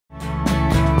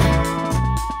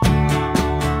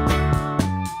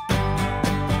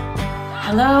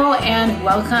Hello and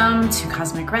welcome to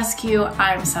Cosmic Rescue.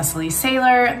 I'm Cecily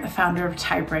Saylor, the founder of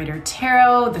Typewriter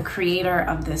Tarot, the creator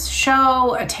of this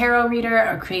show, a tarot reader,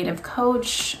 a creative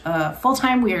coach, a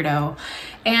full-time weirdo.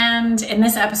 And in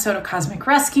this episode of Cosmic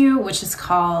Rescue, which is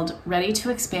called Ready to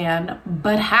Expand,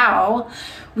 But How?,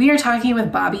 we are talking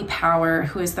with Bobbie Power,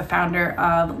 who is the founder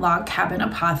of Log Cabin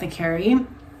Apothecary.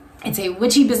 It's a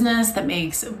witchy business that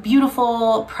makes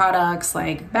beautiful products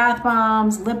like bath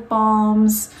bombs, lip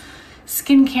balms,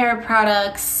 skincare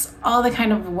products, all the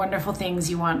kind of wonderful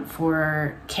things you want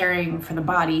for caring for the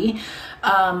body.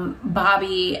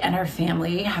 Bobbie and her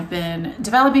family have been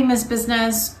developing this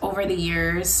business over the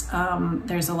years.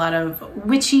 There's a lot of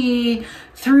witchy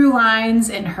through lines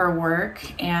in her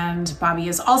work, and Bobbie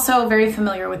is also very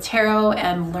familiar with tarot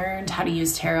and learned how to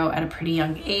use tarot at a pretty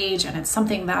young age, and it's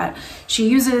something that she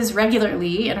uses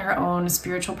regularly in her own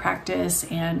spiritual practice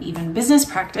and even business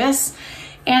practice.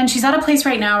 And she's at a place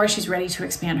right now where she's ready to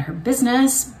expand her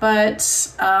business.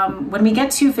 But when we get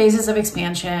to phases of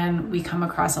expansion, we come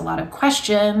across a lot of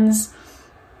questions.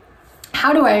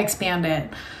 How do I expand it?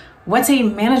 What's a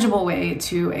manageable way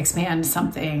to expand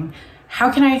something?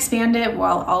 How can I expand it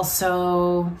while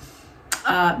also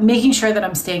making sure that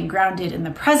I'm staying grounded in the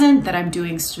present, that I'm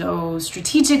doing so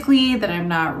strategically, that I'm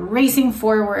not racing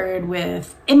forward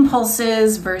with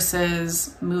impulses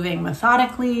versus moving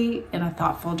methodically in a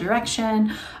thoughtful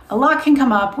direction? A lot can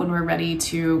come up when we're ready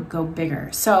to go bigger.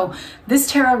 So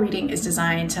this tarot reading is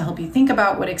designed to help you think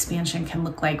about what expansion can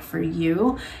look like for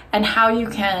you and how you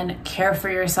can care for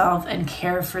yourself and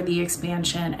care for the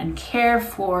expansion and care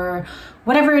for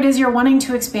whatever it is you're wanting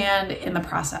to expand in the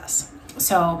process.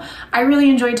 So I really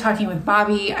enjoyed talking with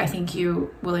Bobbie. I think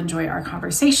you will enjoy our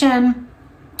conversation.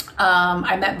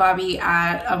 I met Bobbie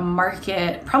at a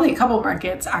market, probably a couple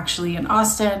markets actually in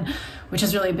Austin, which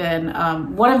has really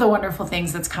been one of the wonderful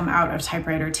things that's come out of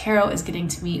Typewriter Tarot is getting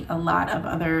to meet a lot of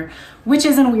other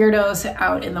witches and weirdos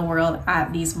out in the world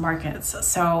at these markets.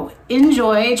 So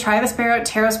enjoy, try the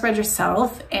tarot spread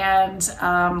yourself, and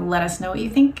let us know what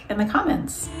you think in the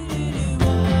comments.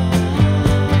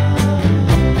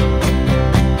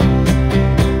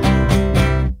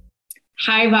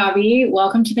 Hi, Bobbie.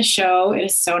 Welcome to the show. It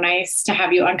is so nice to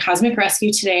have you on Cosmic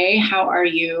Rescue today. How are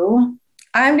you?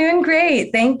 I'm doing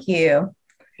great. Thank you.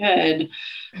 Good.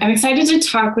 I'm excited to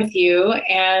talk with you.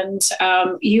 And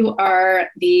you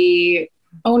are the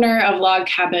owner of Log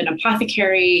Cabin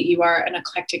Apothecary. You are an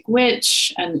eclectic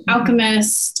witch, an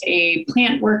alchemist, a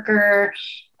plant worker,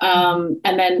 and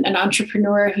then an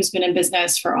entrepreneur who's been in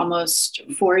business for almost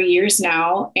 4 years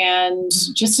now. And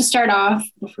just to start off,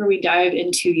 before we dive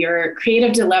into your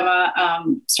creative dilemma,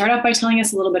 start off by telling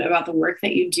us a little bit about the work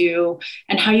that you do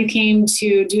and how you came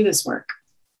to do this work.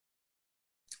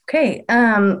 Okay.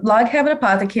 Log Cabin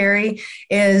Apothecary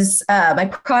is my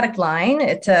product line.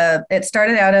 It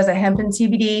started out as a hemp and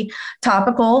CBD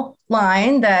topical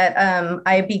line that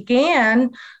I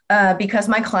began because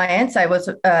my clients, I was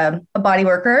a body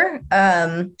worker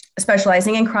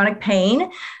specializing in chronic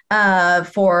pain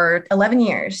for 11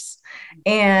 years.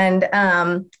 And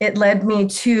it led me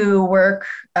to work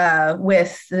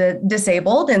with the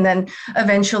disabled and then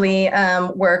eventually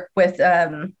work with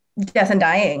death and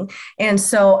dying. And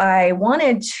so I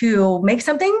wanted to make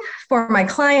something for my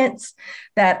clients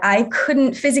that I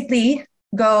couldn't physically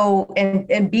go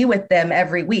and be with them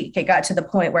every week. It got to the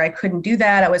point where I couldn't do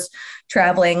that. I was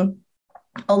traveling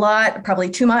a lot, probably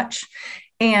too much.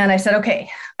 And I said, okay,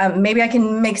 maybe I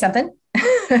can make something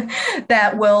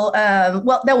that will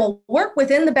work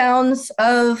within the bounds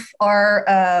of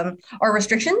our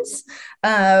restrictions,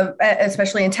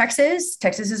 especially in Texas.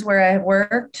 Texas is where I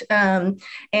worked, and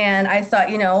I thought,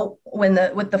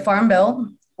 with the Farm Bill,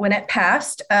 when it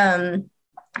passed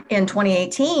in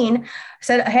 2018, I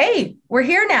said, hey, we're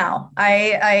here now.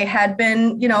 I had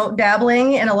been,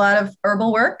 dabbling in a lot of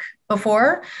herbal work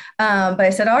before, but I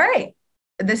said, all right,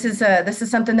 this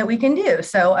is something that we can do.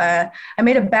 So I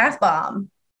made a bath bomb,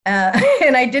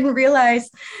 and I didn't realize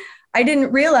what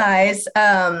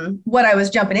I was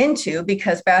jumping into,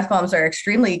 because bath bombs are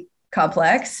extremely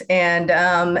complex, and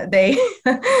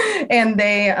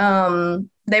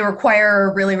they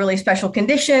require really, really special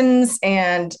conditions,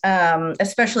 and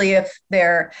especially if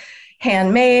they're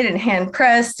handmade and hand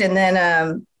pressed. And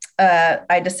then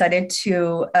I decided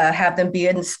to have them be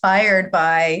inspired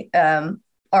by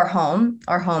our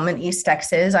home in East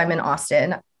Texas. I'm in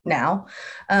Austin now,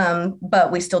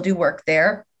 but we still do work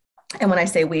there. And when I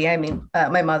say we, I mean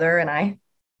my mother and I,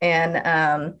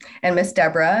 and Miss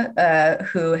Deborah,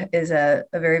 who is a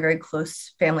very, very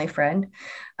close family friend.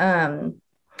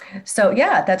 So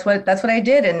yeah, that's what I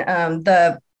did. And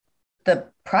the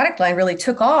product line really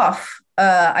took off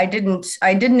I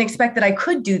didn't expect that I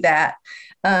could do that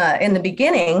in the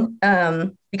beginning,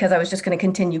 because I was just going to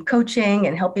continue coaching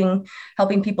and helping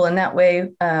people in that way,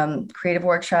 creative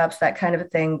workshops, that kind of a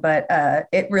thing. But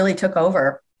it really took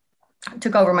over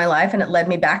my life, and it led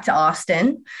me back to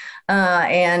Austin.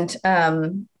 And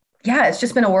yeah, it's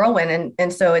just been a whirlwind.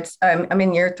 And so I'm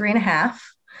in year 3.5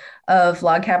 of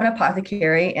Log Cabin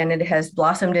Apothecary, and it has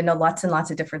blossomed into lots and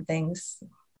lots of different things.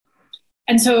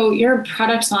 And so your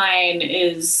product line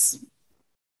is,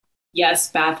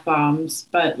 yes, bath bombs,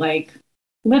 but like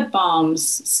lip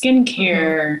balms,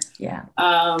 skincare, yeah,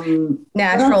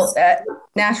 natural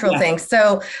Yeah. things.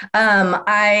 So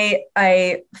I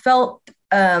felt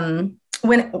when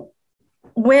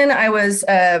I was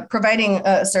providing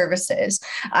services,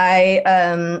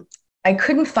 I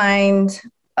couldn't find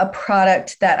a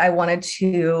product that I wanted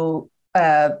to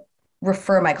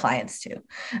refer my clients to,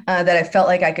 that I felt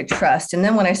like I could trust. And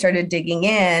then when I started digging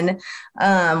in,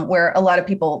 where a lot of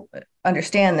people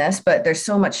understand this, but there's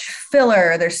so much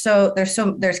filler, there's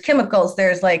chemicals,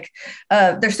 there's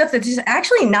stuff that's just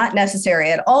actually not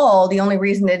necessary at all. The only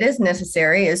reason it is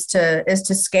necessary is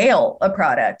to scale a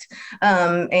product,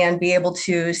 and be able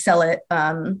to sell it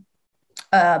on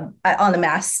the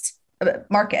mass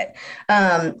market.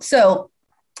 So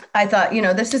I thought,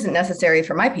 this isn't necessary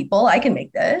for my people. I can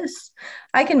make this.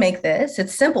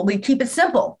 It's simple. We keep it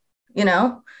simple.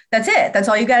 That's it. That's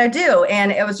all you got to do.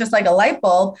 And it was just like a light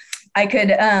bulb. I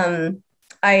could, I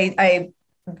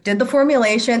did the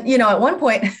formulation, at one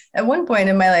point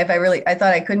in my life, I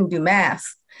thought I couldn't do math.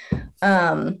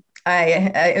 In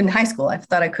high school, I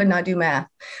thought I could not do math.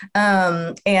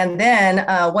 And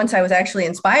then once I was actually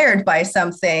inspired by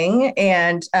something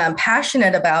and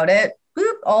passionate about it,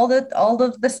 all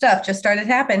of the stuff just started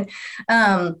happening.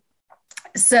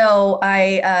 So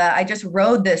I just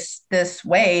rode this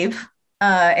wave,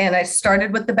 and I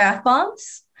started with the bath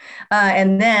bombs,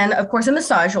 and then of course a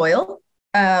massage oil,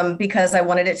 because I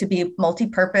wanted it to be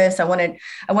multi-purpose. I wanted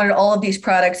all of these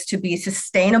products to be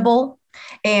sustainable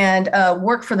and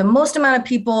work for the most amount of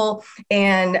people,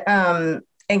 and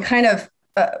kind of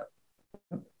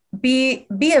be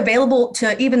available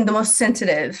to even the most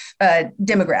sensitive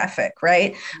demographic,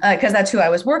 right? Because that's who I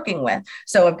was working with.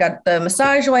 So I've got the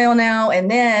massage oil now, and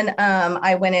then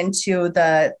I went into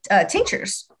the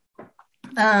tinctures.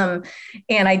 And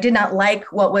I did not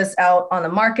like what was out on the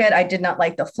market. I did not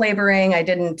like the flavoring. I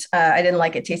didn't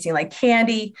like it tasting like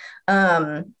candy.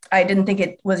 I didn't think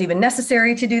it was even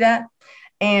necessary to do that.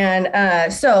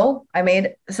 And so I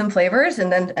made some flavors, and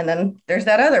then there's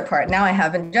that other part. Now I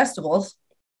have ingestibles.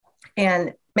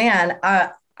 And man,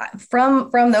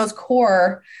 from those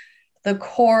core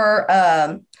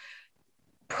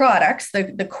products,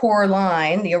 the core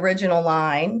line, the original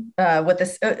line, with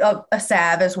this a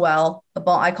salve as well.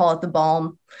 I call it the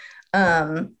balm.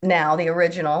 Now the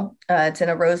original, it's in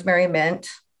a rosemary mint,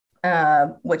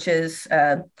 which is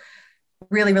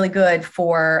really, really good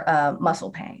for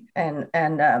muscle pain. And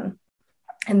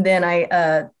then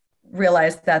I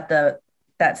realized that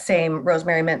that same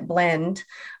rosemary mint blend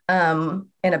in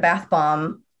a bath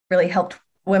bomb really helped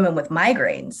women with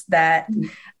migraines, that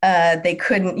they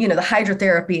couldn't, the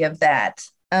hydrotherapy of that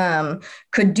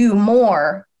could do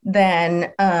more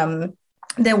than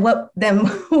what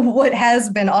has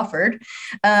been offered.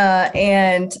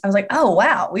 And I was like, oh,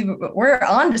 wow, we're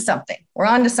on to something. We're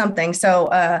on to something. So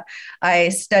I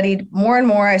studied more and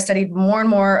more. I studied more and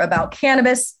more about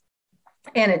cannabis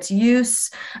and its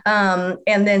use. And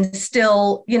then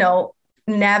still,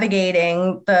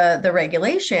 navigating the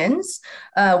regulations,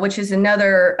 which is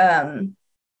another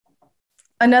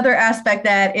aspect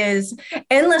that is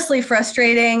endlessly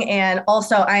frustrating. And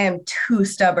also I am too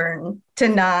stubborn to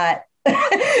not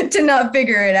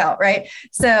figure it out. Right.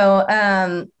 So,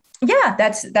 yeah,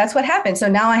 that's what happened. So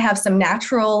now I have some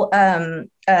natural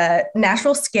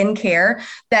skincare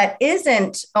that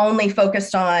isn't only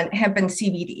focused on hemp and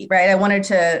CBD, right? I wanted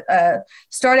to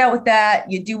start out with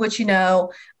that. You do what you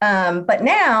know, but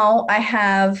now I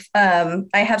have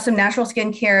some natural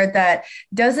skincare that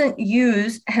doesn't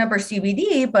use hemp or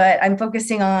CBD, but I'm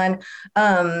focusing on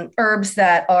herbs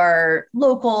that are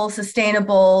local,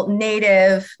 sustainable,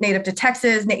 native to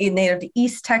Texas, native to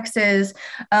East Texas.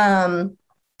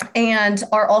 And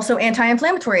are also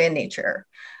anti-inflammatory in nature.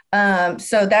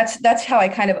 So that's how I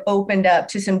kind of opened up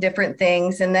to some different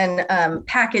things, and then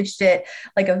packaged it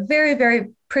like a very, very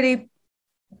pretty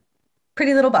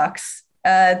little box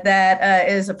that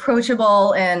is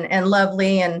approachable and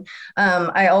lovely. And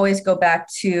I always go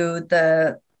back to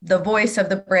the voice of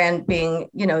the brand being,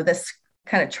 this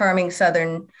kind of charming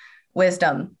Southern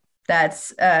wisdom.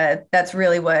 That's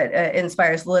really what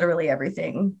inspires literally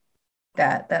everything.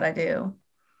 that I do.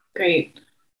 Great.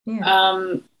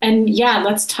 Yeah. And yeah,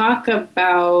 let's talk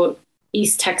about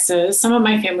East Texas. Some of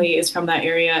my family is from that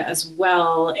area as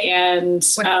well. And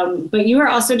but you are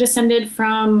also descended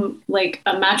from like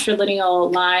a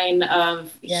matrilineal line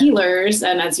of Yeah. healers.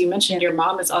 And as you mentioned, Yeah. your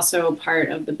mom is also part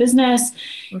of the business.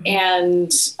 Mm-hmm.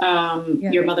 And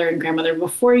Yeah. your mother and grandmother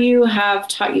before you have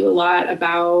taught you a lot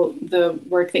about the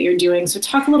work that you're doing. So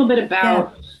talk a little bit Yeah.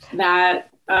 about that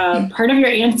part of your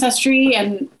ancestry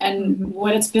and Mm-hmm.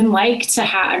 what it's been like to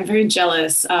have. I'm very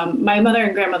jealous. My mother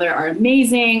and grandmother are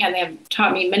amazing, and they have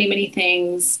taught me many, many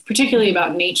things, particularly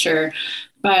about nature.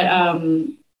 But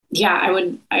yeah,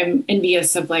 I'm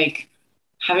envious of like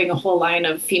having a whole line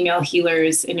of female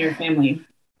healers in your family.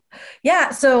 Yeah.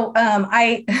 So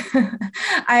I,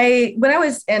 I when I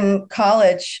was in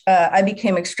college, I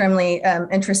became extremely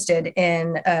interested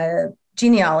in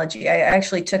genealogy. I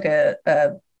actually took a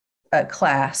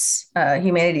class, a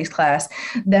humanities class,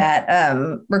 that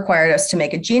required us to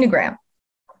make a genogram,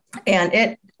 and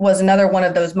it was another one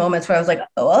of those moments where I was like,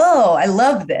 "Oh, I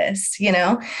love this," you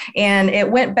know. And it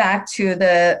went back to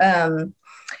the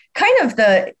kind of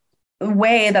the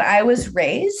way that I was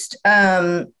raised.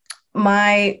 I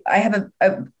have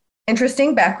a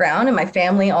interesting background, and my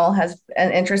family all has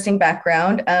an interesting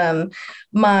background.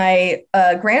 My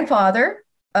grandfather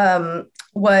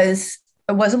was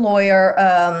a lawyer,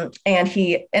 and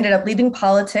he ended up leaving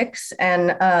politics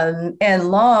and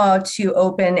law to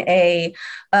open a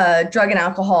drug and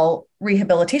alcohol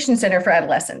rehabilitation center for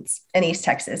adolescents in East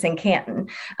Texas, in Canton,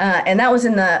 and that was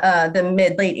in the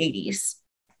mid late 80s.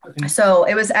 Okay. So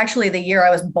it was actually the year I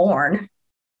was born,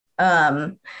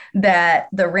 that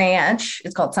the ranch,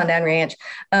 it's called Sundown Ranch,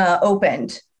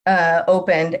 opened,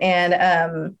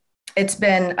 and it's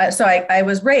been so I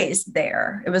was raised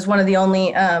there. It was one of the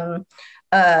only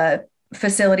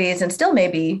facilities, and still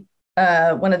maybe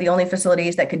one of the only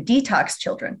facilities that could detox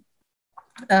children.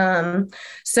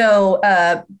 So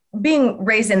being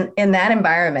raised in that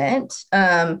environment,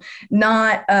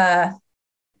 not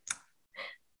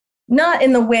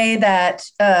in the way that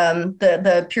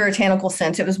the puritanical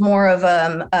sense. It was more of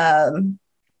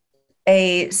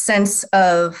a sense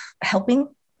of helping,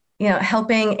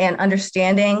 helping and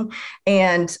understanding,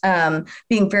 and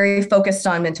being very focused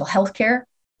on mental health care.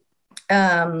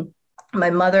 My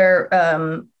mother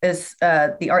is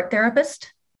the art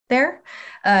therapist there.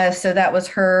 So that was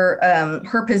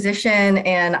her position,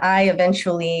 and I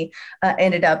eventually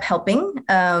ended up helping,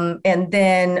 and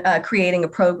then creating a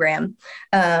program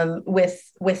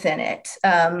within it,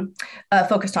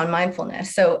 focused on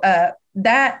mindfulness. So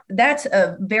that's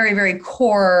a very, very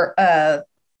core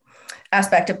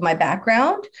aspect of my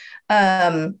background.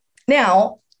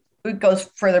 Now it goes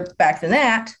further back than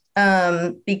that,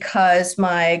 because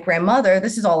my grandmother,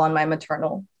 this is all on my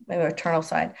maternal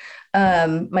side.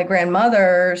 My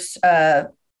grandmother's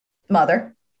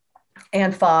mother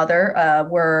and father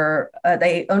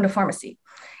they owned a pharmacy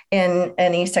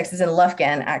in East Texas, in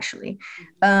Lufkin, actually.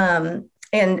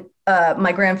 And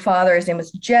my grandfather, his name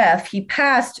was Jeff. He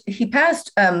passed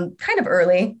kind of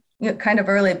early,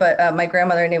 but my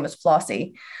grandmother's name was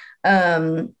Flossie.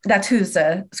 That's whose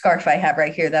scarf I have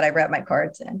right here that I wrap my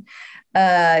cards in.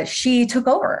 She took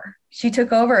over,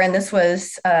 and this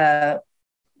was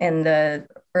in the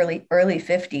early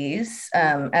 50s,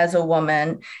 as a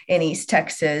woman in East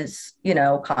Texas,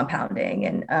 compounding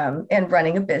and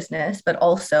running a business, but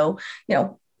also,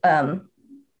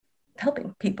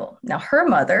 helping people. Now, her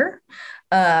mother,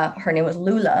 her name was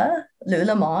Lula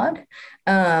Maud.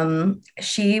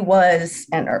 She was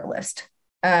an herbalist.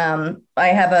 I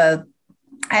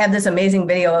have this amazing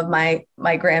video of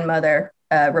my grandmother,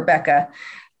 Rebecca,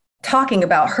 talking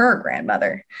about her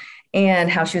grandmother and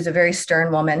how she was a very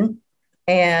stern woman,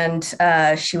 and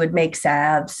she would make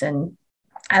salves and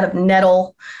out of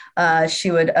nettle.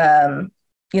 She would,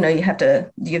 you have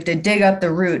to dig up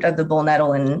the root of the bull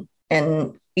nettle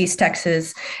in East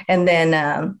Texas, and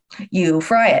then you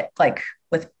fry it like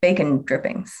with bacon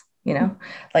drippings,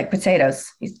 like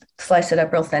potatoes. You slice it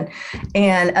up real thin,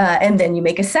 and then you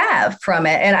make a salve from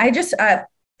it. And I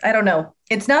don't know.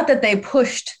 It's not that they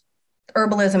pushed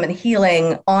herbalism and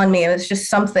healing on me. It was just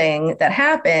something that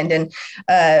happened. And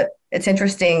it's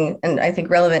interesting, and I think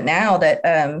relevant now, that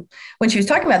when she was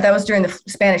talking about that was during the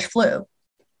Spanish flu.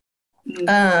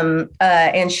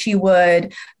 And she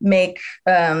would make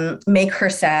her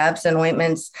salves and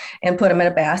ointments and put them in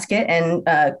a basket, and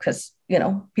because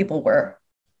people were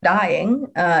dying,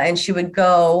 and she would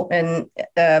go and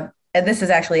this is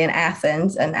actually in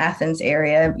Athens, an Athens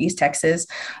area, East Texas,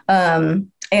 and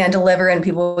deliver, and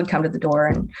people would come to the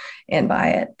door and buy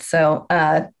it. So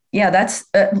yeah, that's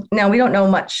now we don't know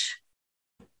much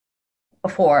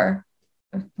before.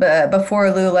 But before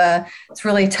Lula, it's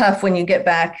really tough when you get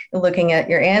back looking at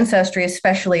your ancestry,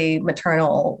 especially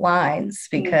maternal lines,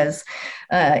 because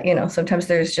sometimes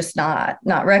there's just not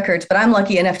records. But I'm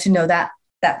lucky enough to know that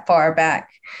far back.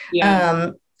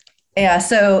 Yeah.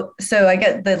 So I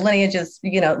get the lineages.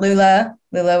 Lula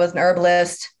was an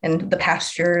herbalist in the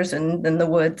pastures and in the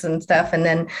woods and stuff, and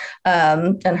then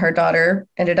and her daughter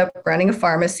ended up running a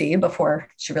pharmacy before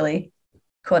she really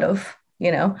could have.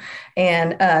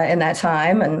 And in that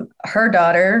time, and her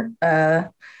daughter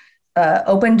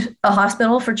opened a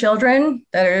hospital for children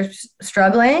that are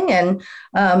struggling, and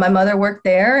my mother worked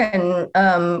there, and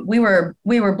we were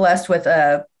blessed with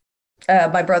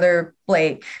my brother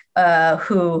Blake,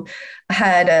 who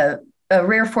had a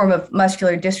rare form of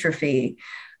muscular dystrophy,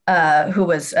 who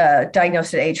was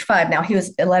diagnosed at age 5. Now he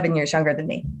was 11 years younger than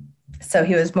me, so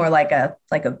he was more like a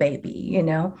baby,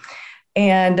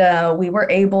 And we were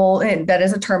able, and that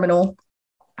is a terminal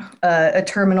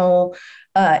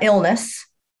illness.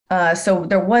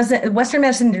 So Western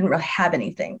medicine didn't really have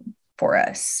anything for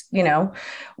us,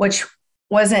 which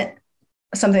wasn't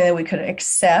something that we could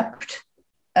accept.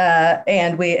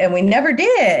 And we never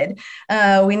did.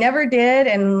 And,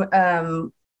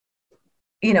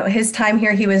 his time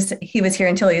here, he was here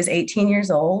until he was 18 years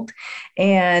old.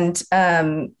 And,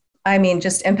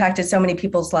 just impacted so many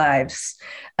people's lives.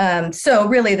 So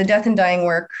really the death and dying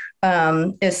work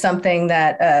is something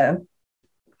that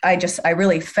I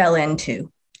really fell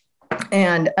into.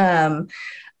 And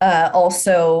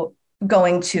also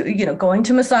going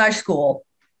to massage school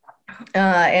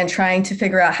and trying to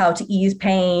figure out how to ease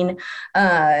pain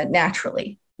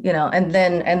naturally, and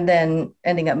then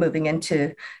ending up moving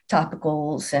into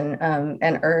topicals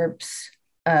and herbs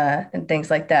and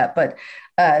things like that. But,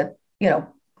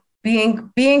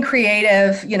 being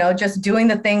creative, just doing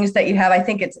the things that you have. I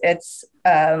think it's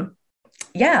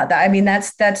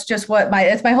that's just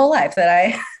it's my whole life that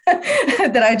I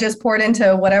that I just poured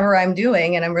into whatever I'm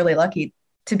doing. And I'm really lucky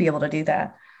to be able to do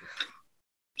that.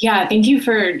 Yeah. Thank you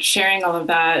for sharing all of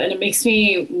that. And it makes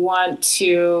me want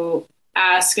to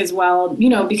ask as well,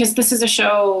 because this is a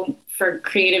show for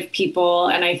creative people.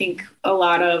 And I think a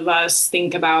lot of us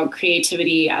think about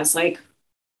creativity as like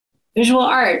visual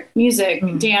art, music,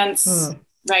 dance,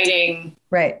 writing.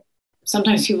 Right.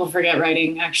 Sometimes people forget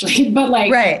writing actually, but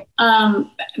right.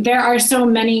 There are so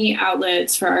many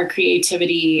outlets for our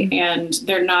creativity, and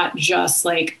they're not just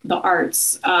like the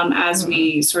arts as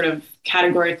we sort of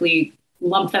categorically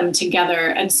lump them together.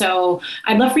 And so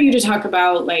I'd love for you to talk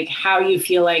about like how you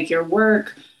feel like your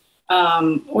work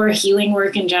or healing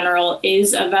work in general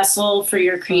is a vessel for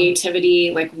your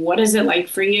creativity. Like, what is it like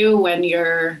for you when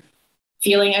you're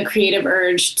feeling a creative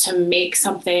urge to make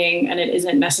something and it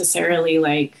isn't necessarily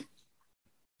like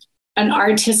an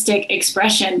artistic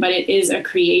expression, but it is a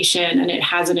creation and it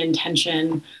has an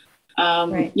intention.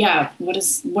 Right. Yeah.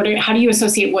 How do you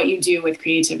associate what you do with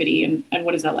creativity, and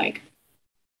what is that like?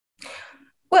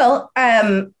 Well,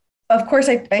 of course,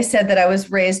 I said that I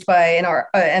was raised by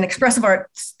an expressive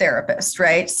arts therapist,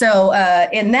 right? So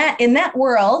in that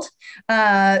world,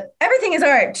 everything is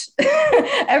art.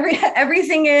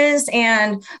 Everything is,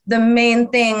 and the main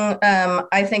thing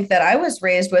I think that I was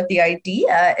raised with, the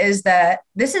idea is that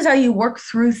this is how you work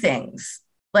through things.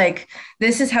 Like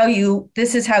this is how you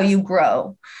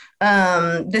grow.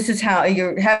 This is how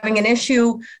you're having an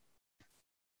issue.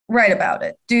 Write about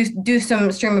it. Do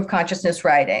some stream of consciousness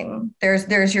writing.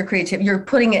 There's your creativity. You're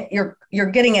putting it. You're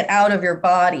getting it out of your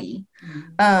body,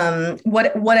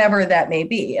 whatever that may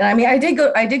be. And I mean, I did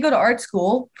go to art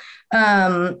school.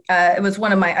 It was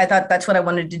I thought that's what I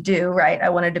wanted to do. Right. I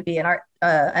wanted to be an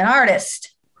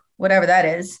artist, whatever that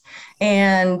is.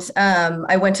 And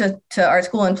I went to art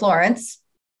school in Florence,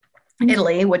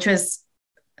 Italy, which was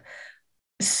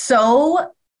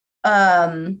so.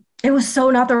 It was so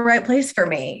not the right place for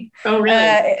me. Oh,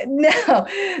 really? No,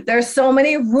 there's so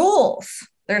many rules.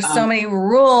 So many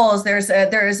rules.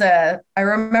 I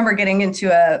remember getting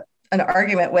into an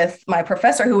argument with my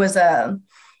professor who was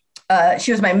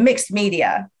she was my mixed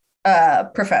media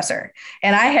professor.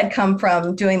 And I had come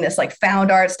from doing this like found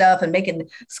art stuff and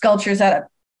making sculptures out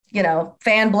of,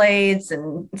 fan blades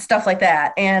and stuff like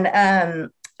that. And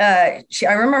I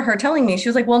remember her telling me, she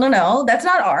was like, well, no, that's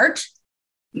not art.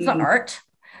 It's not art.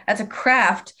 That's a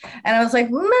craft. And I was like,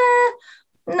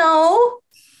 no,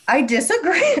 I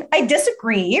disagree. I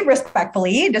disagree,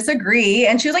 respectfully disagree.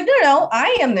 And she was like, no,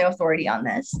 I am the authority on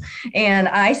this. And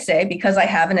I say, because I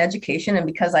have an education and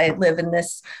because I live in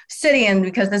this city and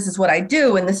because this is what I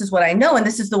do and this is what I know and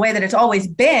this is the way that it's always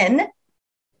been,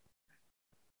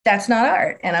 that's not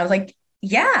art. And I was like,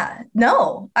 yeah,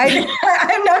 no, I'm never going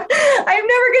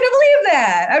to believe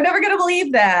that. I'm never going to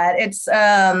believe that. It's,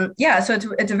 yeah, so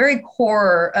it's a very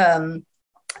core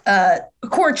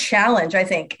challenge, I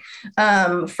think,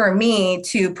 for me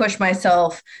to push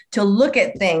myself to look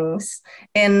at things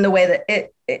in the way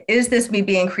that is this me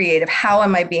being creative? How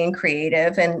am I being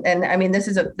creative? And I mean, this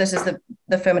is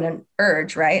the feminine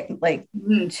urge, right? Like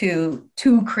to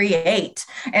create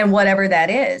and whatever that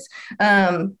is.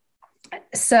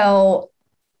 So,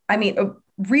 I mean,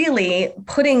 really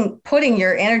putting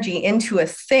your energy into a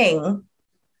thing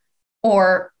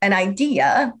or an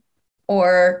idea,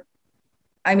 or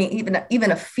I mean,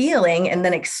 even a feeling, and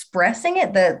then expressing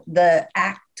it, the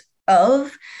act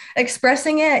of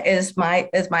expressing it is my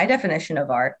definition of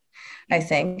art, I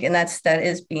think. And that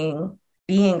is being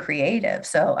creative.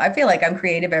 So I feel like I'm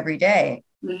creative every day,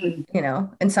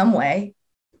 in some way.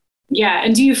 Yeah.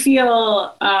 And do you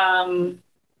feel,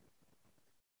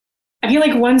 I feel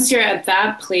like once you're at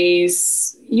that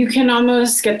place, you can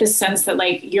almost get the sense that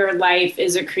like your life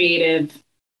is a creative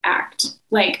act.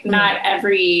 Like not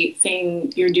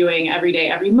everything you're doing every day,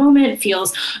 every moment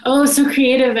feels, oh, so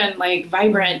creative and like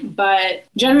vibrant. But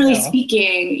generally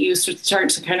speaking, you start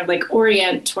to kind of like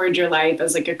orient toward your life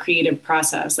as like a creative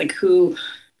process. Like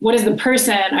what is the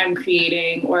person I'm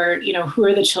creating? Or, who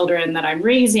are the children that I'm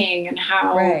raising and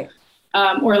how,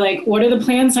 or like, what are the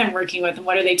plants I'm working with and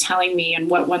what are they telling me and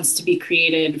what wants to be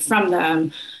created from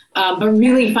them? But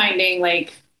really finding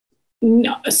like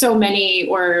so many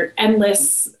or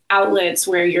endless outlets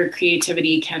where your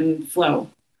creativity can flow.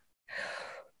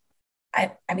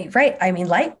 I mean, right. I mean,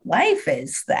 life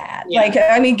is that. Yeah. Like,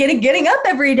 I mean, getting up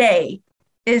every day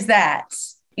is that,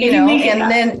 then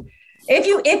if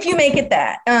you make it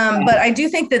that, but I do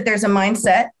think that there's a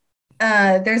mindset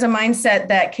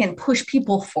that can push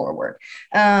people forward,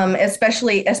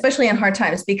 especially in hard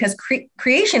times, because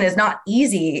creation is not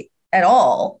easy at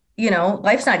all.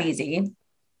 Life's not easy.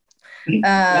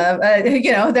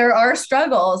 There are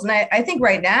struggles. And I think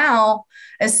right now,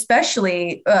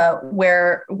 especially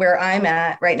where I'm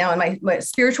at right now in my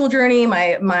spiritual journey,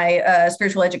 my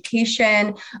spiritual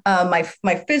education, my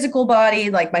physical body,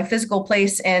 like my physical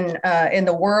place in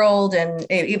the world, and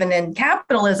even in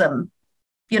capitalism,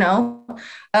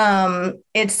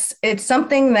 it's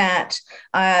something that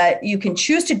you can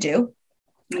choose to do.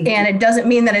 And it doesn't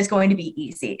mean that it's going to be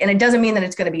easy. And it doesn't mean that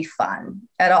it's going to be fun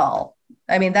at all.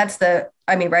 I mean, that's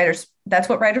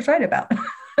what writers write about,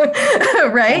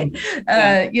 right?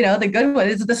 Yeah. The good one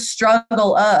is the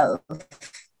struggle of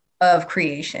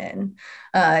creation.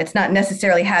 It's not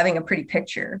necessarily having a pretty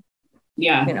picture.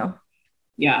 Yeah.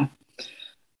 Yeah.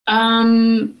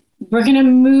 We're going to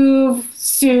move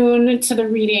soon to the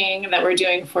reading that we're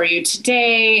doing for you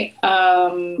today.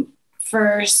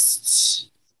 First,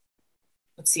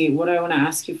 let's see, what do I want to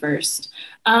ask you first?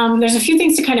 There's a few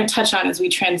things to kind of touch on as we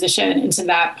transition into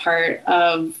that part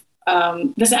of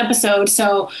this episode.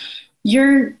 So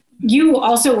you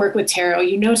also work with tarot.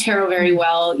 You know tarot very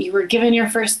well. You were given your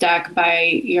first deck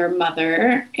by your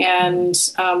mother, and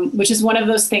which is one of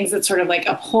those things that sort of like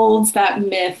upholds that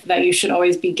myth that you should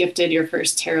always be gifted your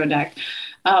first tarot deck.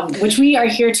 Which we are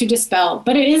here to dispel.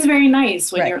 But it is very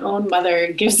nice when your own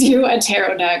mother gives you a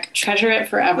tarot deck. Treasure it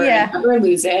forever and never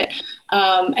lose it.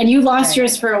 And you lost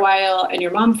yours for a while and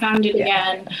your mom found it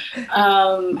again.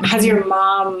 Has your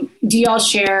mom, do y'all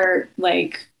share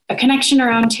like a connection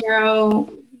around tarot?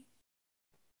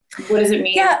 What does it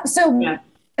mean?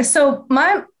 So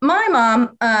my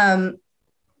mom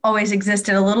always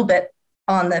existed a little bit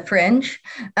on the fringe.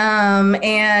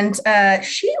 And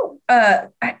she,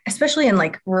 especially in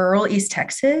like rural East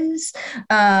Texas,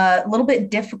 a little bit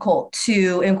difficult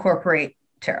to incorporate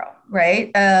tarot,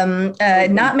 right?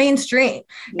 Not mainstream.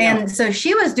 No. And so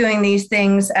she was doing these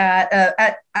things in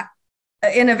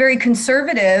a very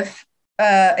conservative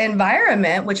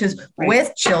environment, which is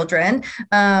with children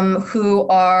who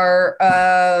are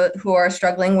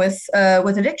struggling with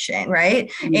addiction,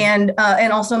 right? And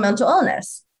also mental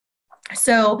illness.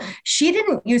 So she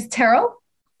didn't use tarot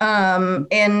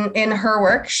in her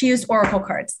work. She used oracle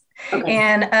cards. Okay.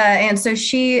 And so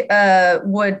she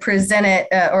would present it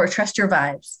or trust your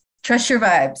vibes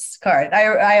card.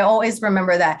 I always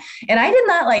remember that. And I did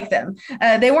not like them.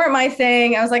 They weren't my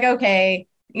thing. I was like, okay,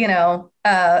 it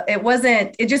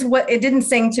didn't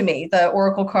sing to me, the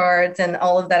oracle cards and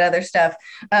all of that other stuff.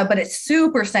 But it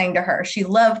super sang to her. She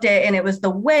loved it. And it was the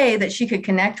way that she could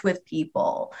connect with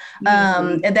people.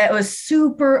 And that was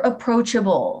super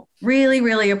approachable, really,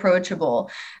 really approachable.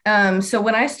 So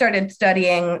when I started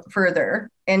studying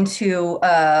further into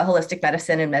holistic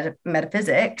medicine and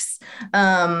metaphysics,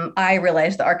 I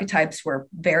realized the archetypes were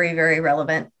very, very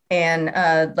relevant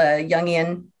the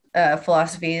Jungian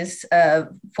philosophies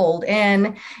fold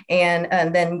in,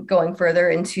 and then going further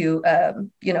into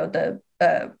the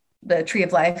tree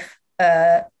of life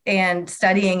and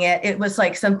studying it. It was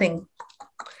like something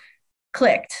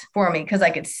clicked for me because I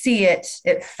could see it.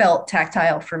 It felt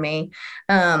tactile for me,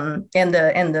 and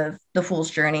the fool's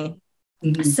journey.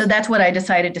 Mm-hmm. So that's what I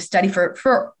decided to study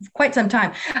for quite some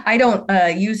time. I don't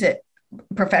use it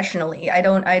professionally. I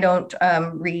don't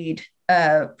read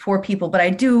for people, but I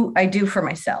do for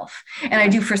myself, and I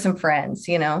do for some friends,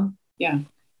 Yeah. Yeah.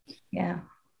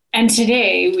 And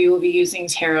today we will be using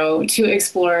tarot to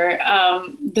explore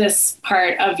this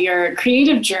part of your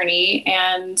creative journey.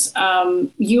 And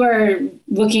you are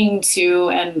looking to,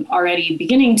 and already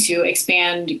beginning to,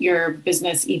 expand your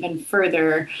business even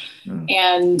further.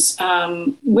 And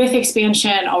with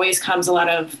expansion always comes a lot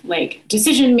of like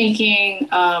decision making.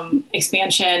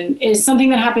 Expansion is something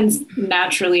that happens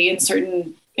naturally in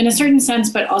a certain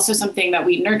sense, but also something that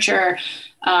we nurture.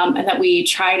 And that we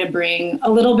try to bring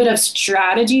a little bit of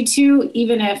strategy to,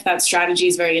 even if that strategy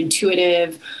is very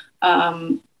intuitive.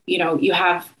 You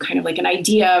have kind of like an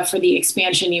idea for the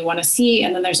expansion you want to see,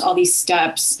 and then there's all these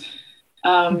steps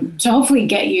to hopefully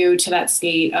get you to that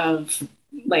state of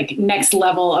like next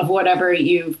level of whatever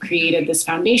you've created this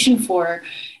foundation for.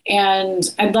 And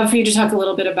I'd love for you to talk a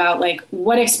little bit about like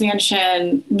what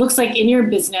expansion looks like in your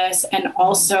business, and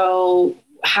also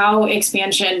how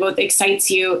expansion both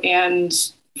excites you and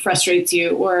frustrates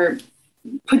you, or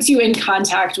puts you in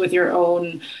contact with your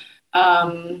own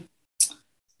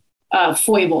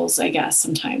foibles, I guess,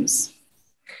 sometimes.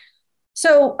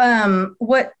 So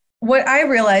what I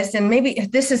realized, and maybe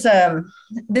this is a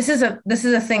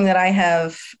thing that I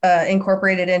have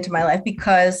incorporated into my life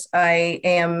because I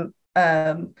am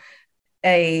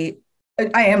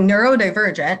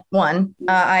neurodivergent.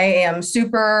 I am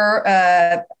super,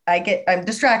 I'm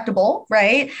distractible,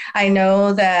 right? I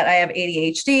know that I have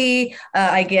ADHD.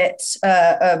 I get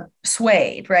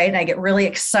swayed, right? And I get really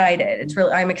excited.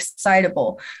 I'm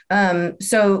excitable.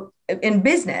 So in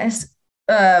business,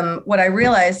 what I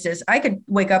realized is I could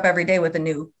wake up every day with a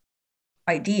new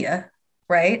idea,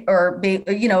 right? Or be,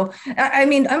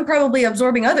 I'm probably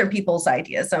absorbing other people's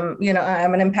ideas. I'm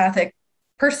an empathic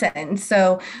person.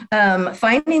 So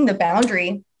finding the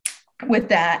boundary with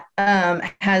that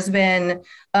has been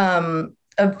a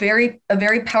very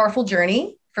powerful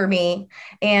journey for me.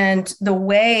 And the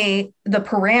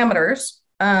parameters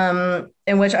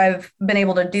in which I've been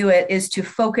able to do it is to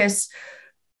focus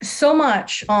so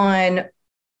much on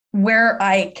where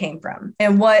I came from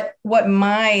and what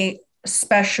my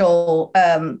special,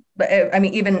 even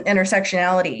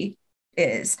intersectionality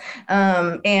is,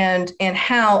 and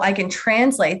how I can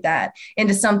translate that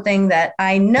into something that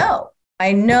I know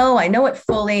it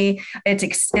fully.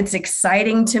 It's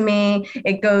exciting to me.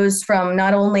 It goes from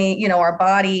not only, our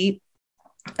body,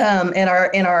 in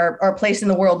our place in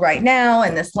the world right now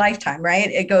in this lifetime,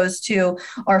 right? It goes to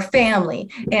our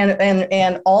family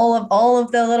and all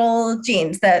of the little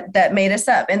genes that made us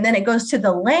up. And then it goes to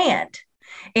the land,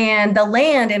 and the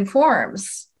land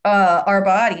informs our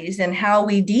bodies and how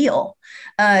we deal.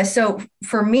 So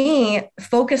for me,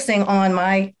 focusing on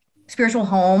my spiritual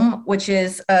home, which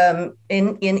is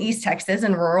in East Texas,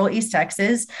 in rural East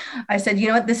Texas, I said, you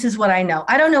know what, this is what I know.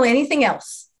 I don't know anything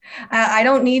else. I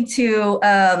don't need to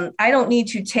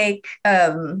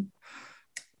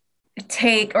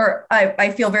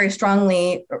I feel very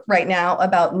strongly right now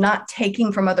about not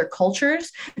taking from other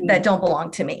cultures that don't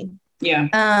belong to me. Yeah.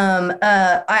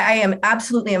 I am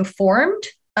absolutely informed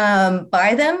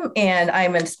by them, and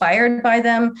I'm inspired by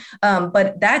them.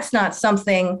 But that's not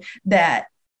something that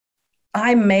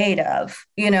I'm made of,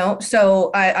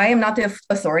 so I am not the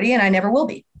authority, and I never will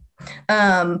be.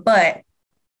 But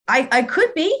I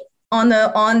could be on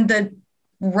the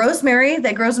rosemary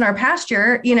that grows in our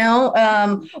pasture,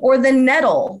 or the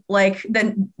nettle, like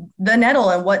the nettle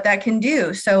and what that can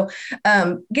do. So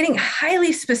getting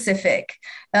highly specific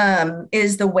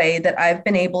is the way that I've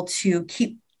been able to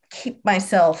keep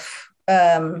myself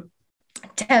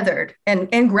tethered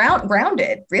and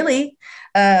grounded, really,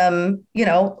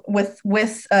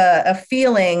 with a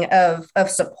feeling of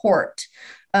support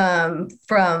from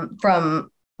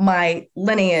my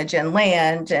lineage and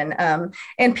land,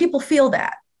 and people feel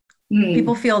that.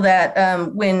 People feel that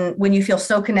when you feel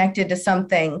so connected to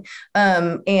something,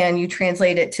 and you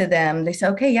translate it to them, they say,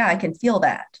 okay, yeah, I can feel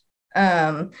that.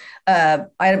 I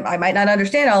might not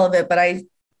understand all of it, but I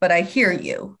hear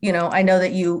you. I know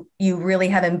that you really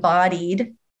have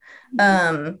embodied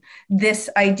this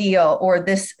ideal or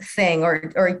this thing,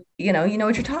 or you know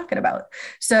what you're talking about.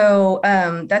 So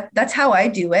that's how I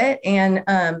do it. And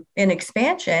in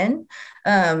expansion,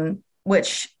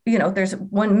 which, there's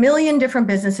 1 million different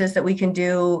businesses that we can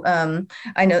do.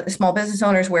 I know small business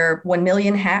owners wear 1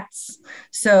 million hats.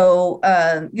 So,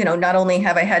 not only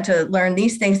have I had to learn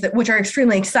these things which are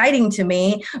extremely exciting to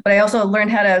me, but I also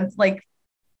learned how to like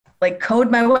code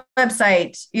my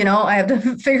website. I have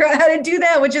to figure out how to do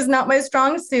that, which is not my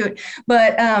strong suit.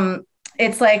 But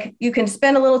it's like you can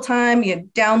spend a little time, you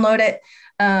download it,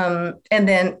 and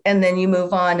then you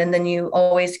move on, and then you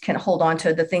always can hold on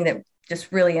to the thing that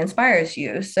just really inspires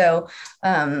you. So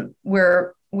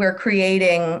we're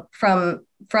creating from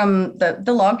the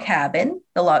log cabin,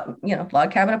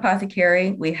 Log Cabin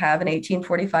Apothecary. We have an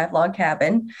 1845 log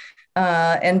cabin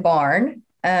and barn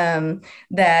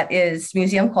that is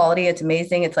museum quality. It's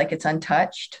amazing. It's like it's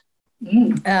untouched.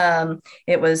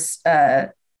 It was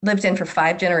lived in for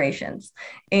 5 generations,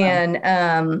 and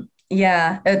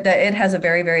it has a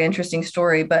very, very interesting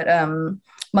story. But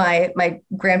my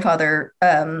grandfather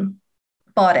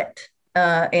bought it,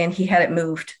 and he had it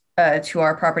moved to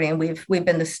our property, and we've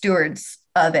been the stewards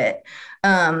of it.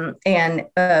 And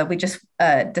we just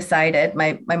decided,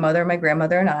 my mother, my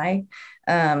grandmother, and I,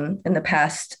 in the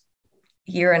past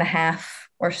year and a half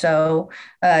or so,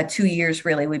 2 years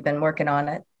really, we've been working on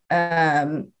it,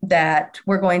 that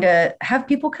we're going to have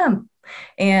people come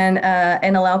and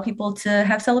allow people to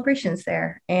have celebrations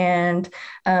there, and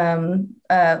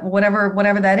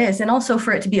whatever that is, and also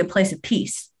for it to be a place of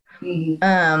peace.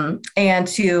 And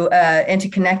to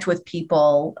connect with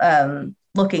people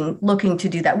looking to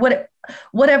do that,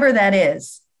 whatever that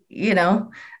is.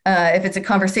 If it's a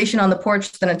conversation on the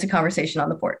porch, then it's a conversation on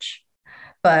the porch.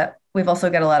 But we've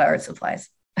also got a lot of art supplies.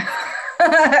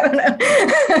 I don't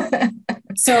know.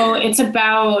 So it's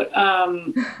about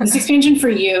this expansion for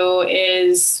you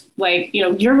is like,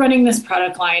 you're running this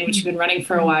product line, which you've been running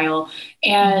for a while.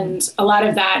 And a lot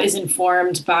of that is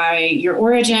informed by your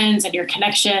origins and your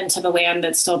connection to the land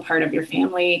that's still part of your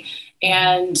family.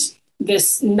 And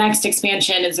this next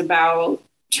expansion is about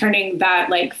turning that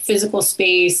like physical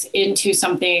space into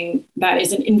something that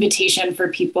is an invitation for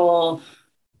people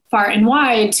far and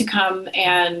wide to come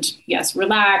and, yes,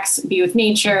 relax, be with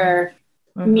nature,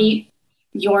 meet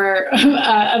your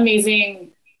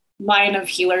amazing line of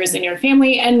healers in your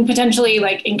family, and potentially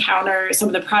like encounter some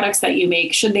of the products that you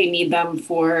make should they need them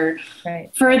for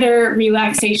further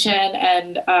relaxation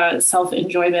and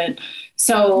self-enjoyment.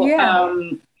 So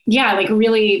like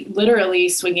really literally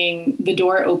swinging the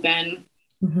door open.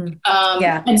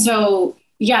 And so,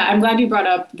 I'm glad you brought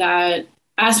up that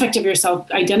aspect of yourself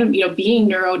identity, being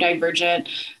neurodivergent,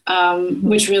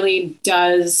 which really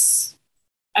does,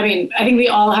 I think we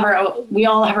all have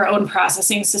our own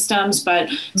processing systems, but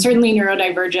certainly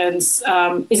neurodivergence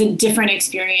is a different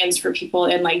experience for people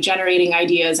in like generating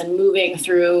ideas and moving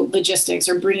through logistics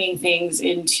or bringing things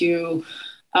into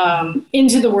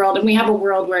the world. And we have a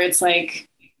world where it's like,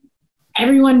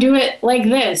 everyone do it like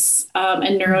this.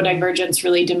 And neurodivergence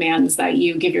really demands that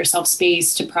you give yourself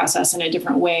space to process in a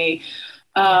different way.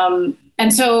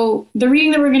 And so the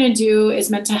reading that we're going to do is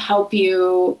meant to help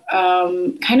you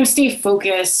kind of stay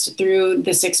focused through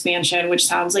this expansion, which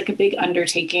sounds like a big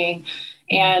undertaking.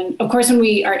 And of course, when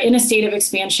we are in a state of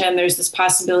expansion, there's this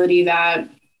possibility that,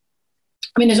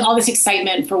 there's all this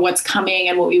excitement for what's coming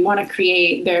and what we want to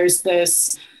create. There's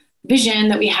this vision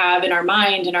that we have in our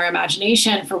mind and our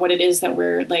imagination for what it is that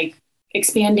we're like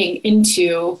expanding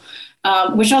into.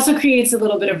 Which also creates a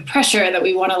little bit of pressure that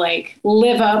we want to like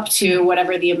live up to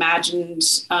whatever the imagined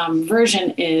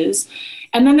version is.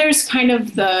 And then there's kind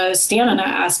of the stamina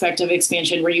aspect of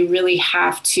expansion where you really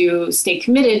have to stay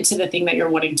committed to the thing that you're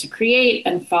wanting to create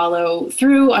and follow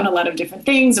through on a lot of different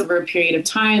things over a period of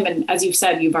time. And as you've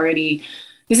said,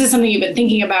 this is something you've been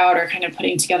thinking about or kind of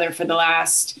putting together for the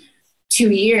last 2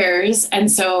 years.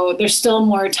 And so there's still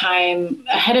more time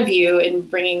ahead of you in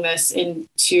bringing this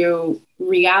into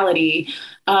reality.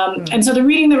 And so the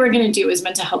reading that we're going to do is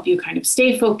meant to help you kind of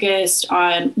stay focused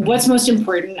on what's most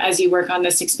important as you work on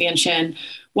this expansion,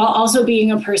 while also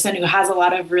being a person who has a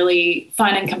lot of really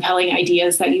fun and compelling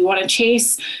ideas that you want to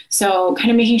chase. So kind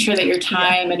of making sure that your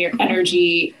time and your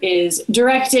energy is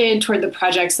directed toward the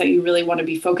projects that you really want to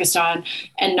be focused on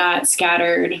and not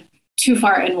scattered too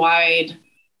far and wide,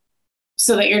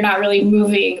 so that you're not really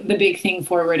moving the big thing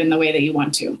forward in the way that you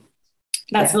want to.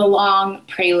 That's the long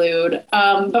prelude.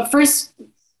 But first,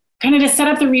 kind of to set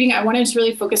up the reading, I wanted to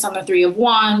really focus on the 3 of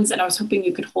Wands, and I was hoping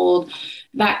you could hold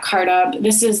that card up.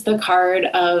 This is the card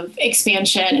of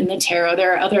expansion in the tarot.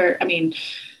 There are other,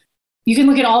 you can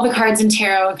look at all the cards in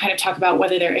tarot and kind of talk about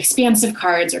whether they're expansive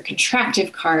cards or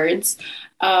contractive cards.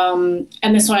 And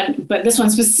this one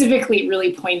specifically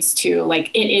really points to like,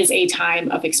 it is a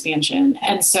time of expansion.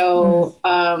 And so,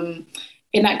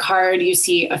 in that card, you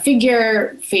see a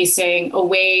figure facing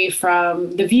away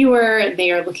from the viewer. They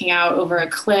are looking out over a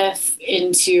cliff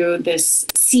into this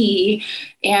sea,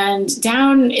 and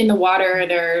down in the water,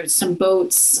 there are some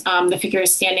boats. The figure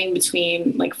is standing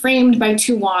between, like, framed by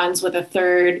two wands with a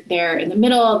third there in the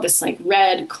middle, this like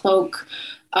red cloak,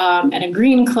 and a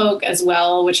green cloak as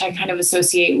well, which I kind of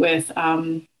associate with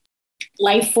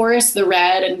life force, the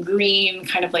red and green,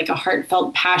 kind of like a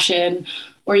heartfelt passion,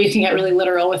 or you can get really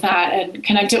literal with that and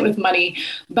connect it with money.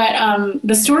 But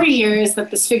the story here is that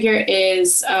this figure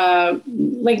is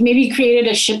like maybe created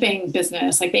a shipping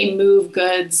business. Like they move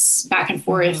goods back and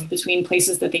forth between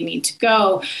places that they need to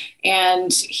go.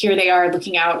 And here they are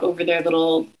looking out over their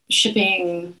little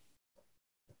shipping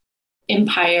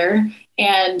empire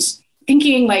and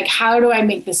thinking like, how do I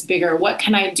make this bigger? What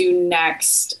can I do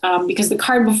next? Because the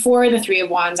card before the Three of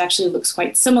Wands actually looks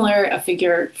quite similar, a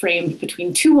figure framed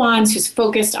between two wands who's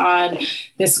focused on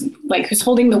this, like who's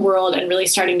holding the world and really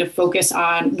starting to focus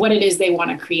on what it is they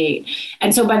want to create.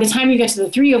 And so by the time you get to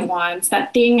the Three of Wands,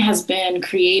 that thing has been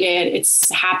created,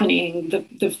 it's happening.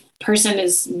 The person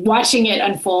is watching it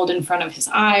unfold in front of his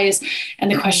eyes.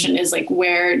 And the question is like,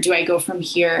 where do I go from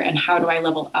here and how do I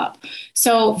level up?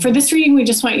 So for this reading, we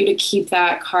just want you to keep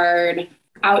that card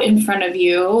out in front of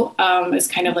you as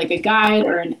kind of like a guide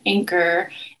or an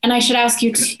anchor. And I should ask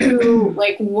you too,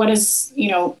 like, what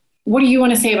do you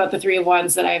want to say about the Three of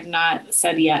Wands that I have not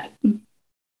said yet?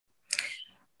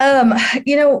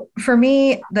 For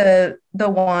me, the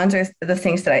wands are the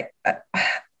things that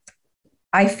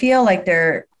I feel like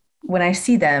they're, when I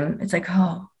see them, it's like,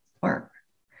 oh, work,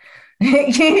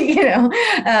 and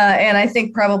I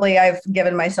think probably I've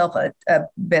given myself a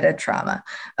bit of trauma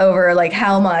over like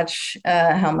how much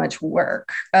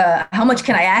work, how much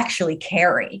can I actually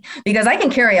carry? Because I can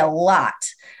carry a lot.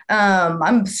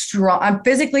 I'm strong, I'm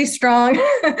physically strong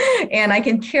and I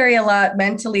can carry a lot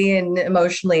mentally and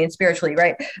emotionally and spiritually.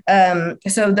 Right.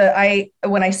 So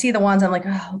when I see the wands, I'm like,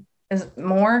 oh, is it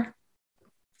more,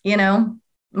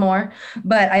 more,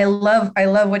 but I love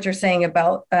what you're saying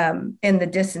about in the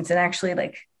distance and actually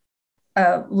like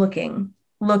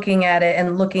looking at it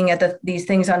and looking at these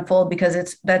things unfold,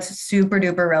 because that's super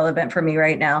duper relevant for me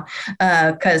right now,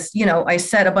 because I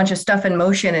set a bunch of stuff in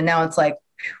motion and now it's like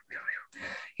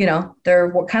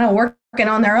they're kind of working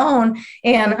on their own,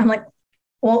 and I'm like,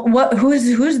 well,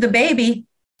 who's the baby,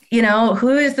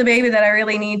 who is the baby that I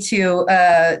really need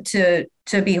to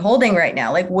be holding right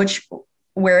now, like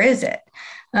where is it?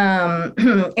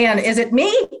 And is it me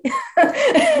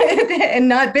and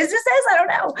not businesses? I don't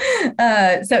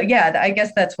know. So yeah, I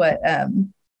guess that's what,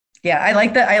 I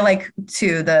like that. I like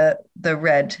too, the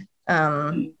red,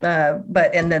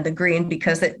 but, and then the green,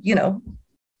 because it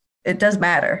does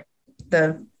matter.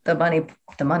 The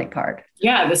money part.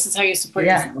 Yeah. This is how you support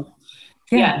yourself.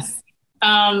 Yeah. Yes.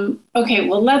 Okay,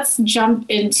 well, let's jump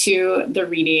into the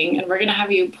reading, and we're going to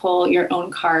have you pull your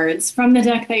own cards from the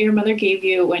deck that your mother gave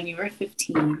you when you were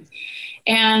 15.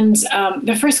 And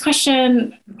the first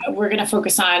question we're going to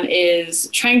focus on is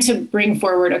trying to bring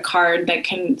forward a card that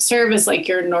can serve as like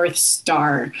your North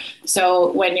Star.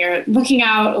 So when you're looking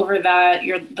out over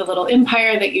the little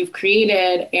empire that you've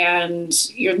created, and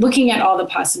you're looking at all the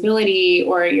possibility,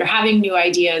 or you're having new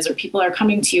ideas, or people are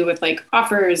coming to you with like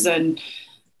offers and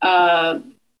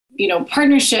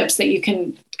partnerships, that you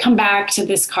can come back to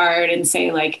this card and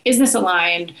say like, is this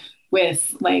aligned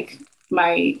with like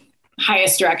my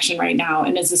highest direction right now?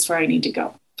 And is this where I need to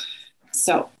go?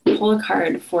 So pull a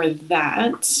card for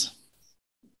that.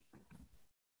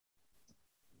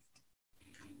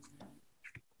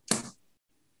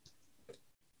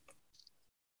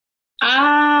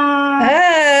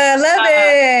 I love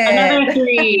it. Another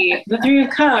three, the Three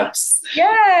of Cups.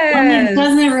 Yes. One that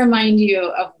doesn't remind you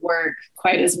of work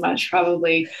quite as much,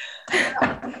 probably.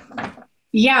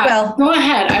 Yeah, well, go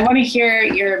ahead. I want to hear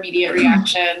your immediate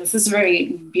reaction. This is a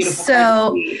very beautiful.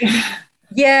 So,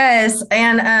 yes.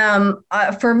 And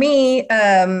for me,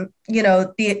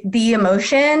 the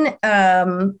emotion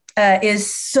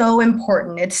is so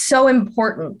important. It's so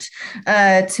important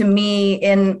to me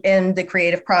in the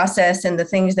creative process, and the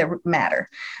things that matter,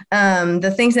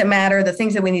 the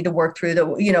things that we need to work through,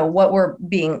 what we're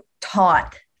being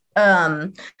taught.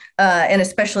 And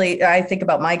especially I think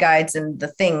about my guides and the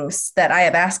things that I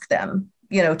have asked them,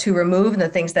 to remove, and the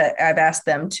things that I've asked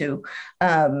them to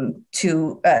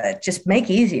just make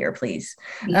easier, please.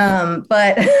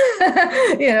 But,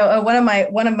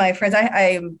 one of my friends,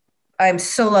 I'm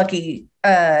so lucky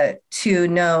to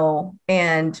know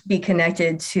and be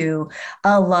connected to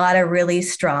a lot of really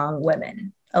strong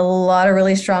women,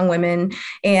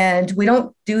 and we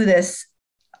don't do this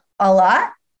a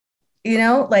lot,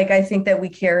 like I think that we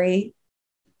carry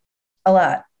a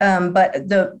lot. But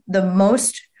the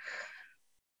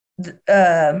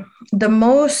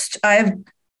most I've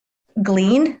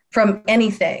gleaned from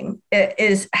anything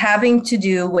is having to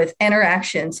do with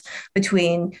interactions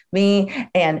between me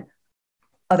and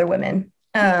other women,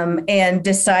 and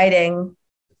deciding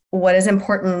what is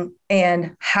important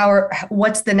and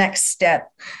what's the next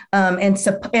step, and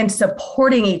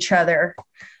supporting each other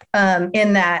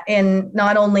in that, and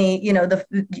not only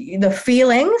the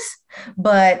feelings,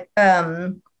 but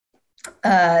the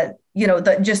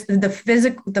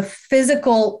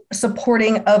physical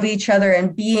supporting of each other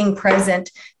and being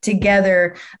present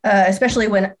together, especially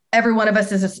when every one of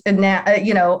us is a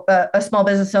small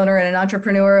business owner and an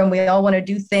entrepreneur, and we all want to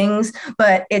do things,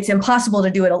 but it's impossible to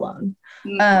do it alone.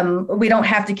 We don't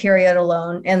have to carry it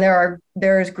alone, and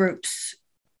there's groups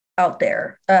out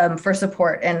there for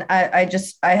support, and I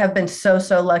have been so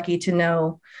lucky to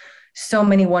know so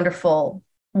many wonderful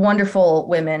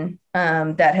women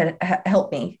that had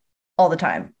helped me all the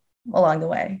time along the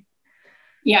way.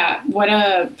 Yeah, what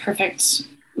a perfect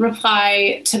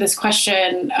reply to this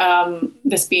question,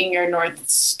 this being your North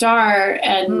Star.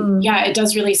 And yeah, it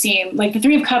does really seem like the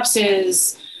Three of Cups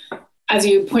is, as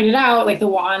you pointed out, like the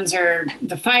wands are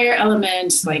the fire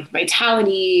element, like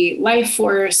vitality, life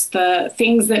force, the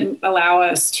things that allow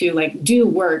us to like do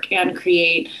work and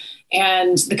create.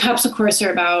 And the cups, of course,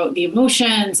 are about the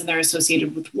emotions, and they're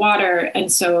associated with water.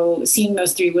 And so seeing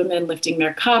those three women lifting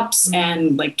their cups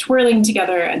and like twirling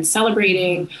together and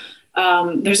celebrating,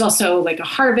 there's also like a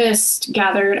harvest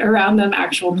gathered around them,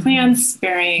 actual plants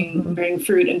bearing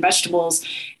fruit and vegetables.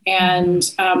 And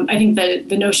I think that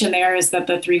the notion there is that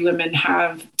the three women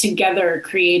have together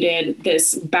created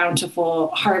this bountiful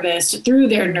harvest through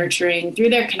their nurturing,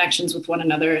 through their connections with one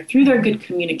another, through their good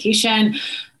communication,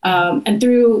 and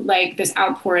through like this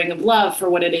outpouring of love for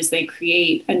what it is they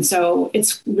create. And so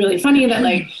it's really funny that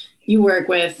like you work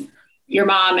with your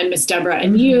mom and Miss Deborah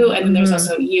and you, and then there's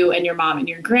also you and your mom and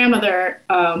your grandmother,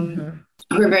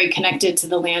 who are very connected to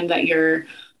the land that you're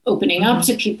opening up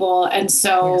to people. And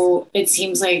so it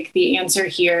seems like the answer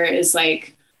here is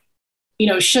like,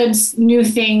 should new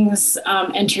things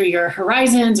enter your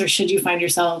horizons, or should you find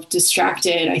yourself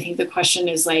distracted? I think the question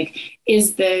is like,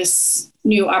 is this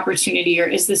new opportunity or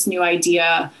is this new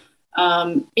idea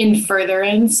in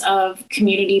furtherance of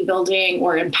community building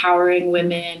or empowering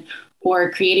women or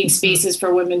creating spaces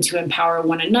for women to empower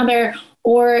one another?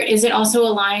 Or is it also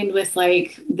aligned with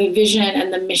like the vision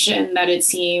and the mission that it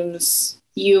seems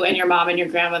you and your mom and your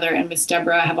grandmother and Miss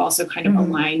Deborah have also kind of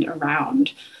aligned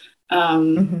around?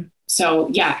 So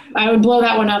yeah, I would blow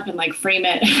that one up and like frame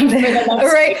it for the next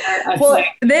right. Well, like,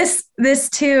 this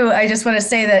too, I just want to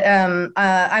say that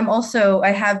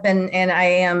I have been and I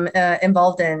am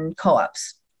involved in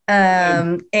co-ops,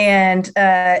 and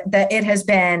that it has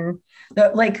been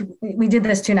like we did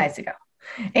this 2 nights ago,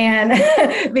 and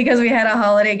because we had a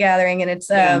holiday gathering, and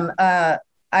it's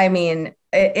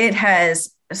it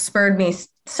has spurred me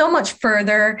so much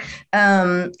further,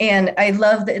 and I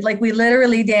love that, like we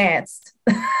literally danced.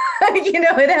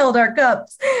 It held our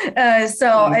cups.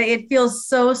 So it feels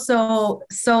so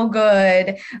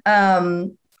good. I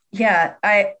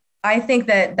think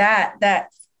that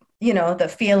the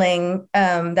feeling,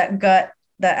 that gut,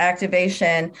 that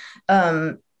activation,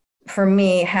 for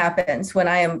me happens when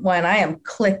I am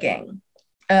clicking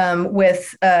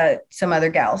with some other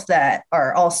gals that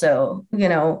are also,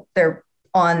 they're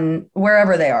on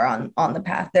wherever they are on the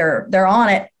path. They're on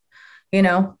it,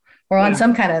 we're on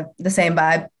some kind of the same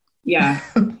vibe. Yeah.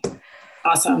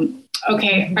 Awesome.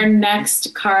 Okay. Our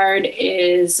next card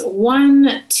is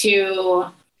one to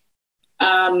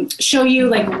show you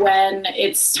like when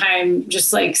it's time,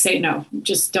 just like say no,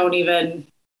 just don't even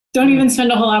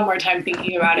spend a whole lot more time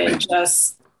thinking about it.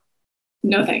 Just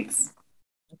no thanks.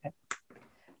 Okay.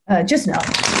 Just no.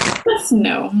 Just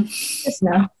no. Just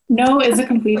no. No is a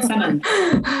complete sentence.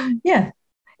 Yeah.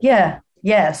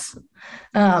 Yes.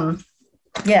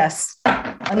 Yes.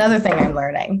 Another thing I'm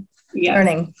learning.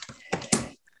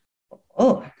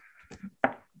 Oh.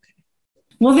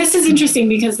 Well, this is interesting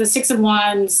because the Six of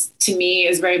Wands to me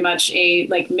is very much a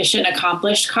like mission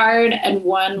accomplished card, and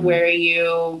one where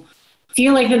you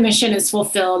feel like the mission is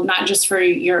fulfilled, not just for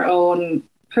your own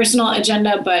personal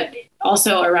agenda, but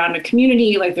also around a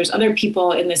community. Like there's other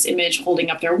people in this image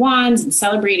holding up their wands and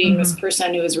celebrating this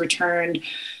person who has returned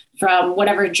from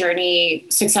whatever journey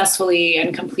successfully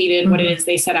and completed what it is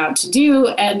they set out to do.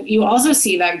 And you also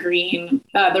see that green,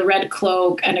 the red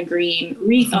cloak and a green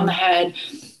wreath on the head.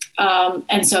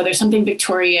 And so there's something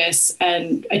victorious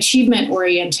and achievement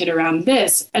oriented around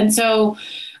this. And so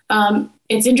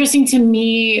it's interesting to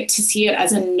me to see it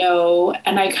as a no.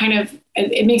 And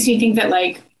it makes me think that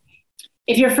like,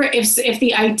 if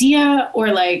the idea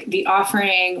or like the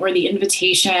offering or the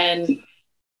invitation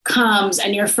comes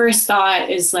and your first thought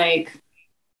is like,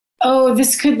 oh,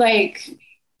 this could like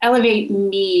elevate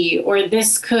me, or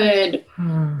this could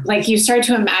like, you start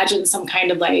to imagine some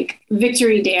kind of like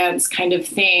victory dance kind of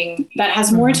thing that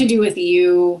has more to do with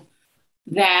you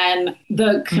than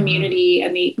the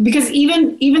community because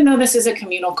even though this is a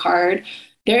communal card,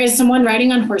 there is someone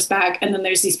riding on horseback, and then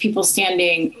there's these people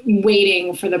standing,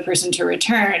 waiting for the person to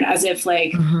return, as if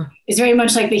like, it's very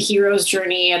much like the hero's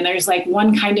journey. And there's like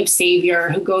one kind of savior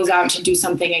who goes out to do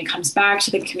something and comes back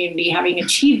to the community having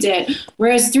achieved it.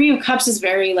 Whereas Three of Cups is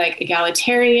very like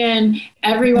egalitarian.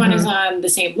 Everyone is on the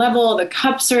same level. The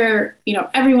cups are,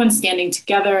 everyone's standing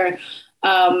together.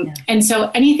 And so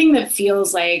anything that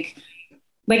feels like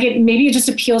it just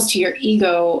appeals to your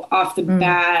ego off the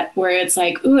bat, where it's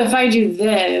like, ooh, if I do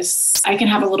this, I can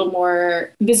have a little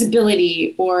more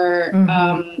visibility or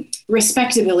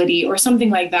respectability or something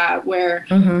like that, where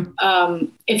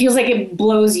it feels like it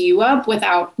blows you up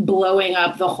without blowing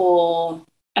up the whole,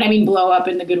 and I mean blow up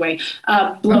in the good way,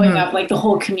 blowing up like the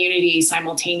whole community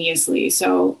simultaneously.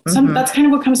 So that's kind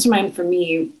of what comes to mind for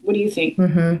me. What do you think?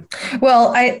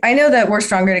 Well, I know that we're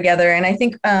stronger together. And I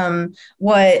think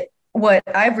what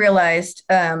I've realized,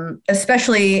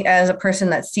 especially as a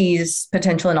person that sees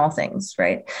potential in all things,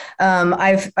 right?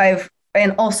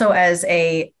 And also as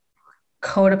a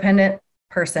codependent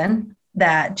person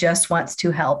that just wants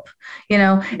to help,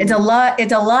 it's a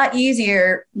lot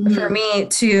easier for me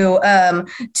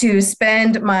to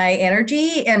spend my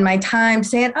energy and my time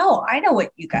saying, oh, I know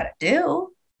what you got to do.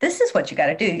 This is what you got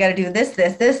to do. You got to do this.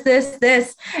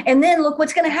 And then look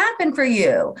what's going to happen for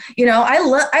you.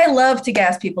 I love to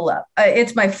gas people up.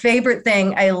 It's my favorite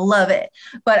thing. I love it.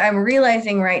 But I'm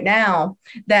realizing right now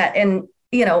that,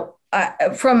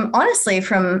 from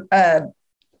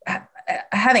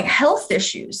having health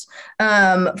issues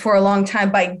for a long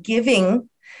time, by giving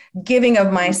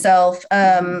of myself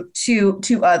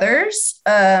to others,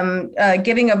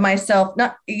 giving of myself,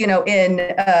 not,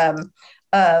 in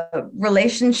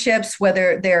relationships,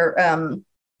 whether they're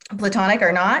platonic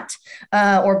or not,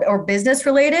 or business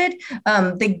related,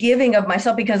 the giving of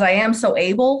myself, because I am so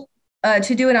able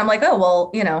to do it. I'm like, oh,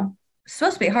 well, it's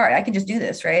supposed to be hard. I can just do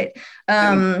this, right?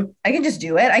 I can just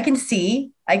do it. I can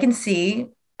see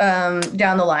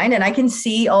down the line, and I can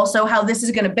see also how this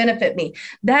is going to benefit me.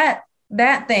 That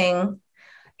thing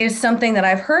is something that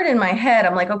I've heard in my head.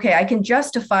 I'm like, okay, I can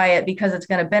justify it because it's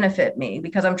going to benefit me,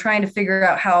 because I'm trying to figure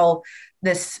out how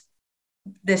this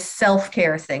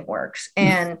self-care thing works,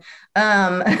 and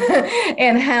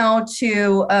and how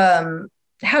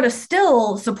to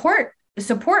still support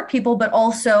people, but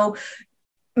also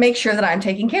make sure that I'm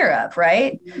taken care of,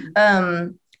 right?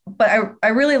 But I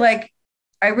really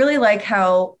like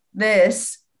how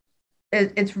this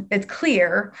it's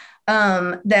clear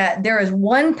that there is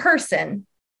one person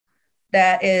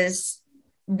that is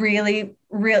really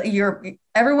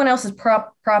everyone else is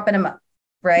propping him up,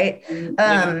 right?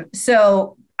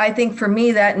 So I think for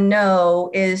me, that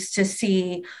no is to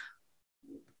see,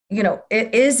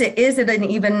 is it an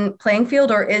even playing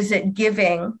field, or is it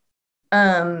giving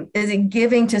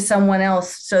to someone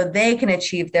else so they can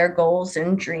achieve their goals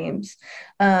and dreams,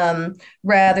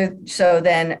 rather so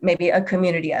than maybe a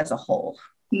community as a whole,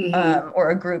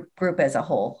 or a group as a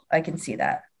whole. I can see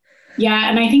that. Yeah.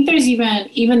 And I think there's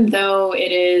even though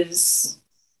it is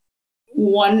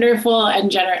wonderful and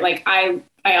generous, like I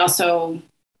also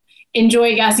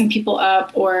enjoy gassing people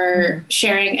up or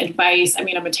sharing advice. I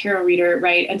mean, I'm a tarot reader,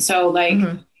 right? And so like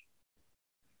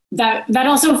that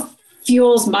also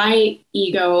fuels my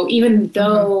ego, even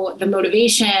though the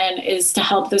motivation is to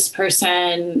help this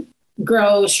person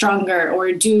grow stronger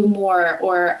or do more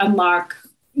or unlock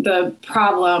the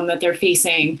problem that they're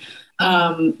facing.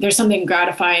 There's something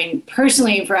gratifying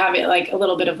personally for having like a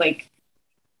little bit of like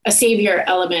a savior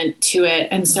element to it.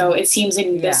 And so it seems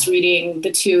in this reading,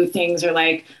 the two things are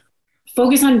like,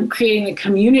 focus on creating the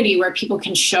community where people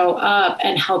can show up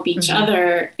and help each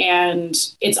other. And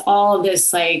it's all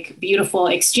this like beautiful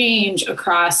exchange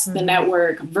across the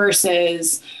network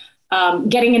versus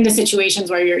getting into situations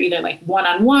where you're either like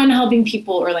one-on-one helping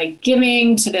people or like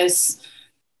giving to this.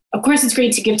 Of course, it's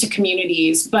great to give to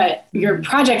communities, but your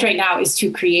project right now is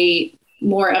to create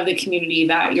more of the community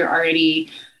that you're already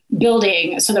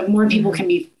building so that more people can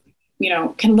be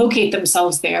can locate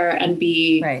themselves there and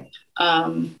be, Right.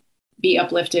 be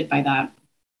uplifted by that.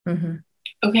 Mm-hmm.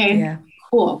 Okay. Yeah.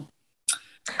 Cool.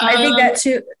 I think that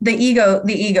too, the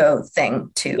ego thing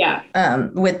too,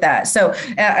 with that. So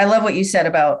I love what you said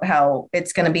about how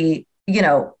it's going to be,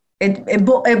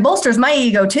 it bolsters my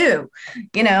ego too.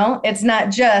 It's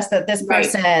not just that this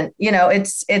person, right.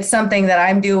 It's something that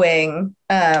I'm doing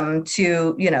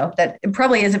to, that it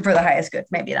probably isn't for the highest good.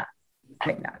 Maybe not.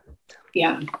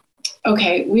 Yeah.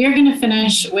 Okay. We are going to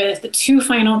finish with the 2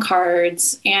 final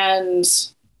cards. And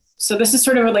so this is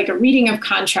sort of like a reading of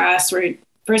contrast where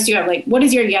first you have like, what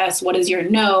is your yes? What is your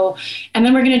no? And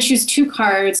then we're going to choose 2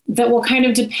 cards that will kind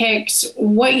of depict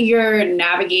what you're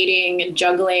navigating and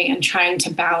juggling and trying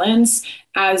to balance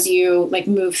as you like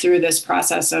move through this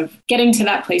process of getting to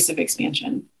that place of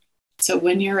expansion. So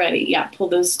when you're ready, pull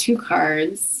those 2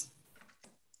 cards.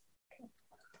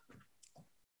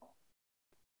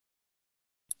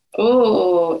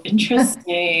 Oh,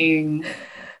 interesting.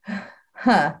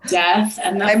 Huh. Death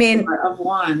and the 4 of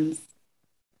Wands.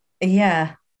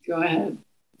 Yeah. Go ahead.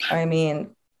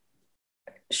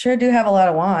 Sure do have a lot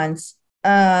of wands. You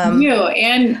have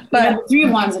the 3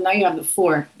 of Wands and now you have the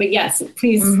 4. But yes,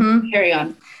 please carry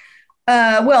on.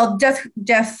 Well,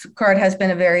 death card has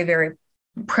been a very, very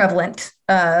prevalent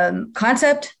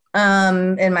concept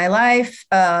in my life.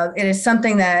 It is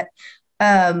something that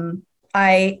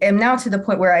I am now to the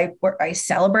point where I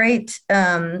celebrate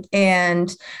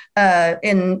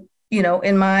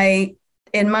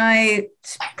in my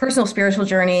personal spiritual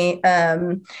journey,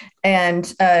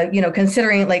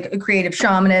 considering like creative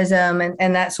shamanism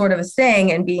and that sort of a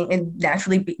thing, and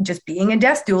naturally just being a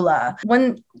death doula.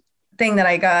 One thing that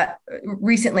I got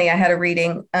recently, I had a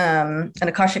reading, an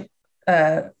Akashic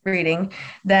reading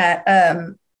that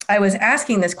I was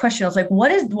asking this question. I was like,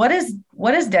 what is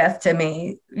death to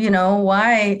me?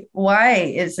 Why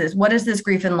is this? What is this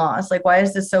grief and loss? Like, why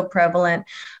is this so prevalent?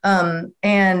 Why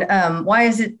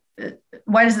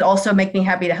does it also make me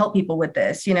happy to help people with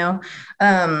this? The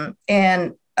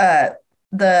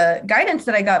guidance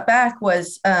that I got back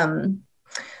was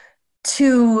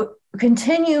to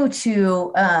continue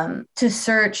to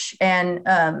search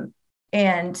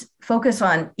and focus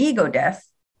on ego death,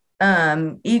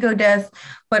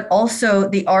 but also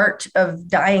the art of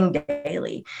dying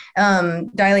daily,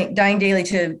 dying daily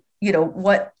to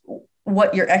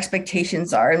what your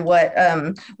expectations are and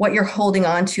what you're holding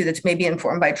on to that's maybe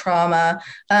informed by trauma,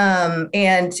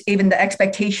 and even the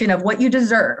expectation of what you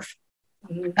deserve.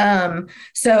 Mm-hmm.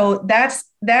 So that's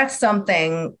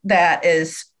something that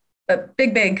is a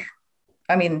big.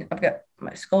 I've got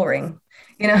my skull ring.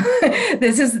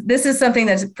 This is something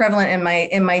that's prevalent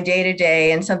in my day to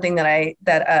day, and something that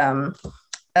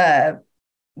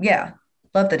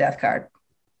love the death card.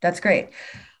 That's great.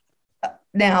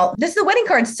 Now, this is the wedding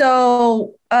card.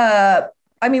 So,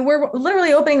 we're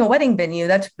literally opening a wedding venue.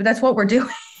 That's what we're doing.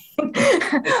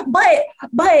 but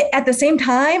at the same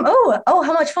time,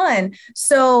 how much fun.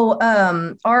 So,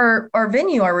 our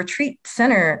venue, our retreat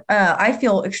center, I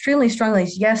feel extremely strongly.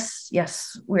 Yes,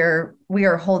 we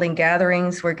are holding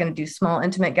gatherings. We're going to do small,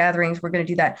 intimate gatherings. We're going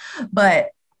to do that. But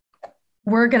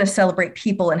we're going to celebrate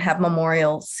people and have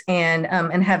memorials and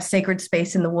have sacred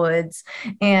space in the woods.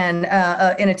 And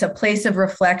it's a place of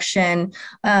reflection.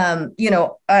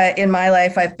 In my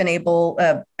life, I've been able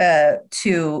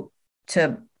to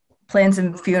plan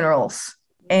some funerals,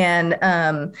 and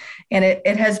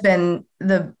it has been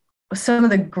some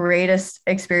of the greatest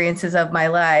experiences of my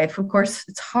life. Of course,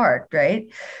 it's hard, right?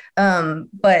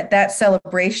 But that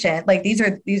celebration, like these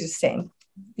are staying.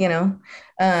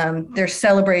 There's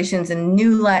celebrations and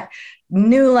new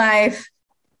life,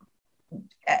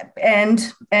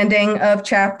 ending of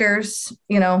chapters,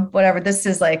 whatever. This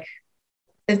is like,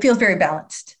 it feels very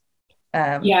balanced.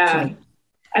 I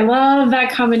love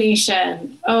that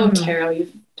combination. Tarot,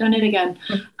 you've done it again.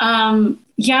 And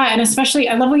especially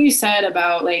I love what you said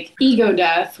about like ego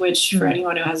death, which for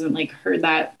anyone who hasn't like heard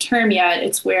that term yet,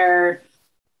 it's where,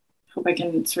 I hope I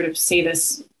can sort of say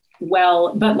this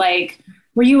well, but like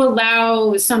where you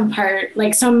allow some part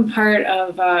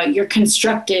of your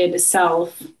constructed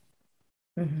self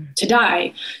to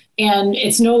die. And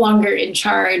it's no longer in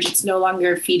charge. It's no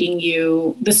longer feeding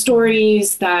you the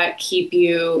stories that keep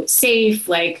you safe.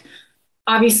 Like,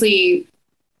 obviously,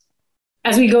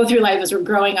 as we go through life, as we're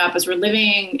growing up, as we're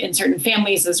living in certain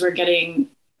families, as we're getting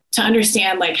to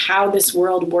understand like how this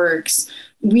world works,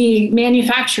 we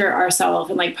manufacture ourselves,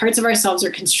 and like parts of ourselves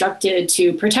are constructed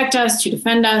to protect us, to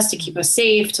defend us, to keep us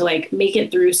safe, to like make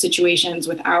it through situations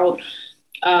without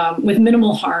with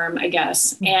minimal harm, I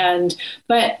guess.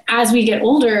 But as we get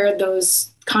older, those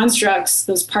constructs,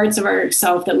 those parts of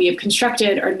ourself that we have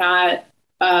constructed are not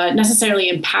necessarily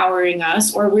empowering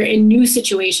us, or we're in new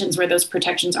situations where those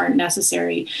protections aren't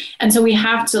necessary. And so we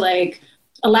have to like,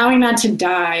 allowing that to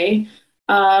die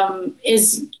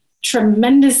is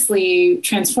tremendously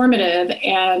transformative.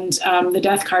 And the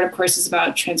death card, of course, is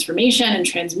about transformation and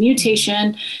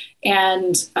transmutation.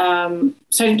 And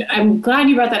so I'm glad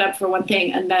you brought that up for one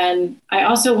thing. And then I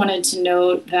also wanted to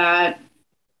note that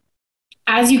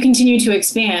as you continue to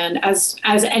expand, as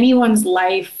anyone's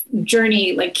life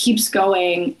journey like keeps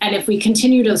going, and if we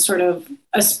continue to sort of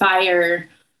aspire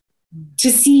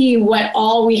to see what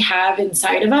all we have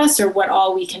inside of us, or what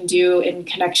all we can do in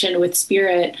connection with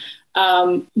spirit,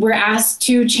 we're asked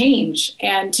to change,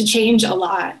 and to change a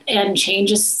lot. And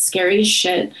change is scary as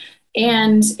shit.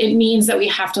 And it means that we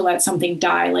have to let something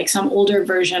die, like some older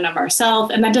version of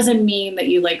ourselves. And that doesn't mean that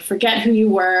you like forget who you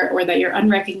were or that you're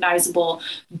unrecognizable.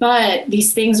 But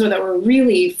these things that were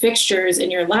really fixtures in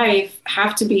your life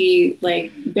have to be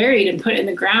like buried and put in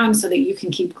the ground so that you can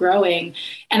keep growing.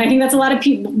 And I think that's a lot of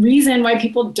reason why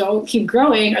people don't keep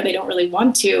growing, or they don't really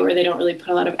want to, or they don't really put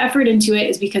a lot of effort into it,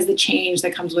 is because the change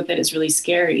that comes with it is really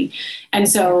scary. And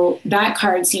so that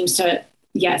card seems to,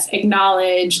 yes,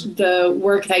 acknowledge the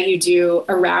work that you do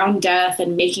around death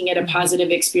and making it a positive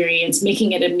experience,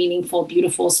 making it a meaningful,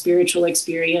 beautiful, spiritual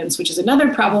experience, which is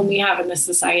another problem we have in this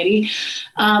society.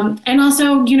 And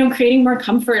also, you know, creating more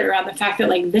comfort around the fact that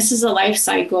like, this is a life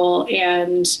cycle,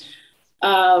 and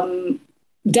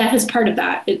death is part of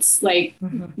that. It's like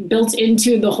built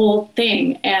into the whole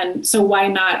thing. And so why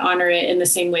not honor it in the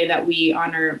same way that we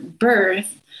honor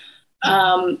birth?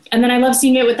 And then I love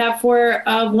seeing it with that Four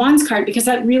of Wands card, because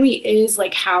that really is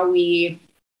like how we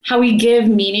give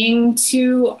meaning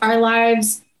to our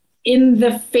lives in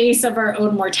the face of our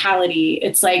own mortality.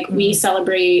 It's like we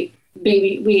celebrate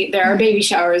there are baby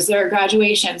showers, there are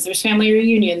graduations, there's family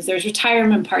reunions, there's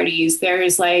retirement parties,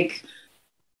 there's like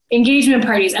engagement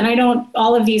parties. And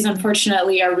all of these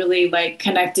unfortunately are really like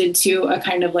connected to a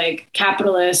kind of like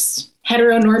capitalist,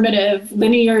 heteronormative,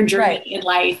 linear journey in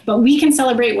life, but we can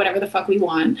celebrate whatever the fuck we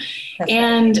want.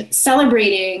 And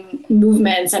celebrating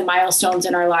movements and milestones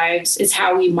in our lives is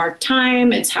how we mark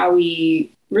time. It's how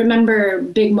we remember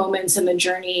big moments in the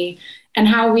journey, and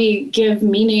how we give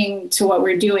meaning to what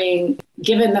we're doing,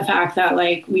 given the fact that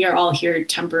like we are all here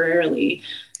temporarily.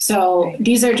 So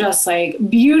these are just like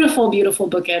beautiful, beautiful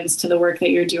bookends to the work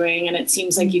that you're doing. And it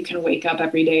seems like you can wake up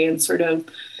every day and sort of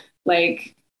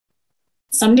like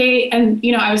someday. And,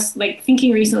 you know, I was like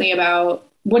thinking recently about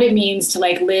what it means to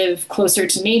like live closer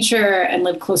to nature and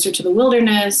live closer to the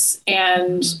wilderness.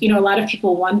 And, you know, a lot of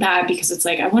people want that because it's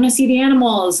like, I want to see the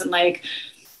animals and like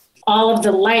all of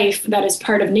the life that is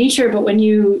part of nature. But when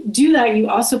you do that, you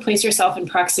also place yourself in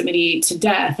proximity to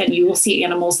death, and you will see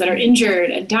animals that are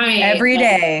injured and dying every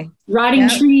day, rotting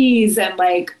trees, and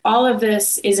like all of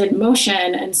this is in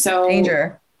motion. And so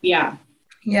danger. Yeah.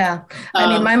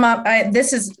 I mean, my mom,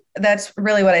 that's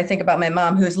really what I think about my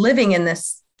mom, who's living in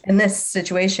this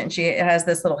situation. She has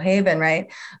this little haven.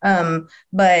 Right.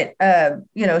 But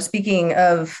you know, speaking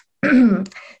of,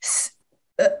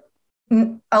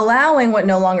 allowing what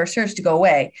no longer serves to go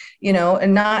away, you know,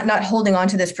 and not holding on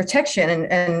to this protection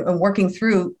and working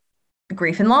through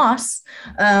grief and loss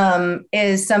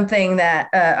is something that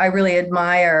I really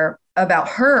admire about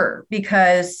her,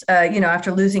 because, you know,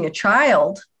 after losing a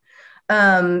child,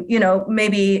 you know,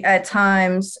 maybe at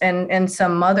times, and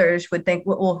some mothers would think,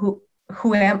 well,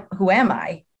 who am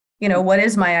I? You know, what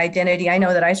is my identity? I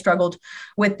know that I struggled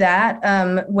with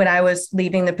that when I was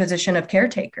leaving the position of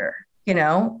caretaker, you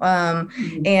know,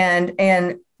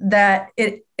 and that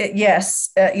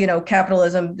yes, you know,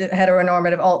 capitalism,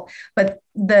 heteronormative, all, but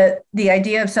the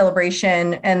idea of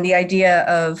celebration and the idea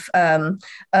of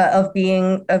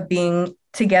being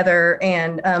together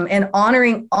and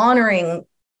honoring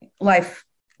life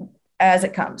as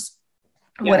it comes,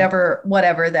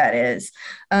 whatever that is.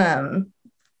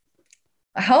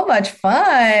 How much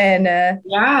fun.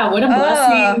 Yeah, what a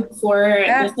blessing for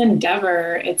this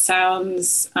endeavor. It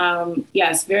sounds,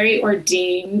 yes, very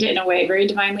ordained in a way, very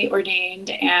divinely ordained,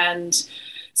 and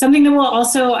something that will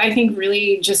also, I think,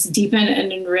 really just deepen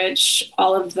and enrich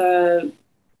all of the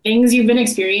things you've been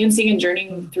experiencing and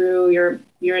journeying through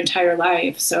your entire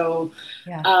life. So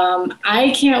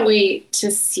I can't wait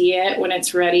to see it when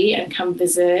it's ready and come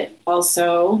visit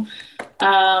also.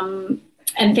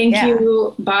 And thank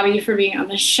you, Bobbie, for being on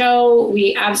the show.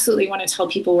 We absolutely want to tell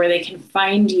people where they can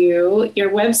find you. Your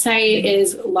website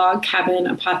is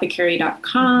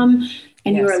logcabinapothecary.com,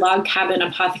 and you are Log Cabin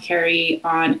Apothecary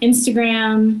on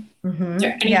Instagram.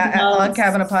 Yeah, at Log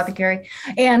Cabin Apothecary.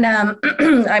 And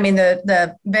I mean,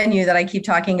 the venue that I keep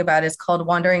talking about is called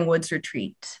Wandering Woods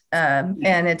Retreat.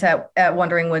 And it's at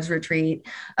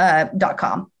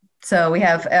wanderingwoodsretreat.com. So we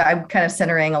have, I'm kind of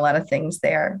centering a lot of things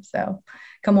there. So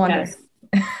come wander. Yes.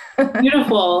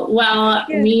 Beautiful. Well,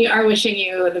 we are wishing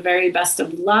you the very best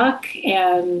of luck,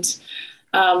 and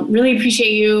really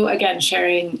appreciate you again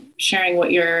sharing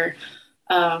what you're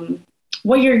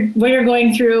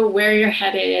going through, where you're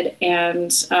headed,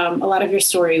 and a lot of your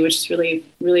story, which is really,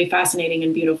 really fascinating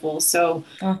and beautiful. So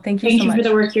thank you so much for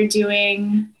the work you're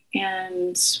doing,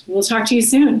 and we'll talk to you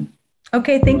soon.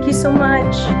 Okay, thank you so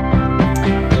much.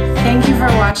 Thank you for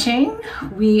watching.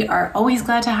 We are always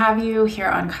glad to have you here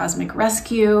on Cosmic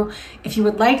Rescue. If you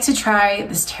would like to try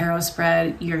this tarot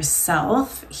spread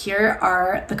yourself, here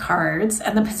are the cards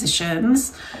and the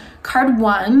positions. Card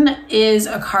 1 is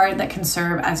a card that can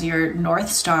serve as your North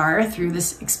Star through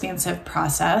this expansive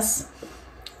process.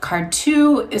 Card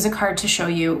 2 is a card to show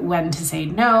you when to say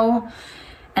no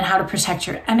and how to protect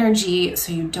your energy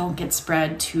so you don't get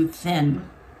spread too thin.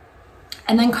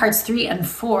 And then cards 3 and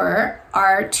 4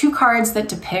 are 2 cards that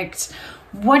depict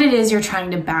what it is you're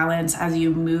trying to balance as you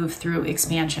move through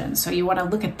expansion. So you want to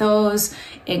look at those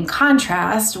in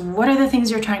contrast. What are the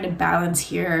things you're trying to balance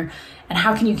here? And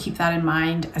how can you keep that in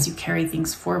mind as you carry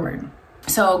things forward?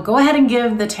 So go ahead and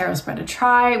give the tarot spread a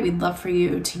try. We'd love for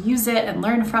you to use it and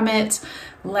learn from it.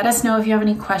 Let us know if you have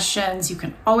any questions. You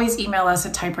can always email us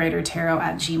at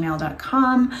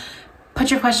typewritertarot@gmail.com. Put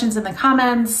your questions in the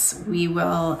comments.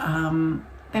 We'll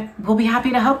be happy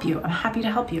to help you. I'm happy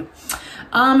to help you.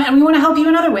 And we want to help you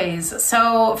in other ways.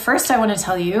 So first, I want to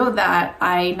tell you that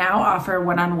I now offer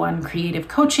one-on-one creative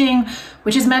coaching,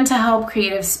 which is meant to help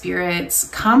creative spirits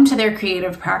come to their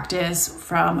creative practice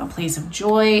from a place of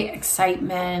joy,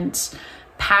 excitement,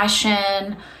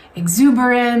 passion,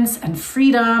 exuberance, and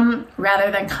freedom, rather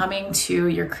than coming to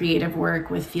your creative work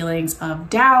with feelings of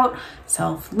doubt,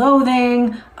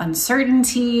 self-loathing,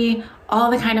 uncertainty,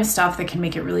 all the kind of stuff that can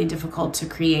make it really difficult to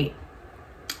create.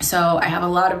 So I have a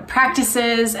lot of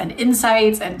practices and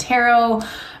insights and tarot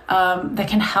that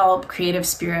can help creative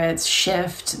spirits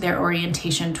shift their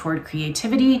orientation toward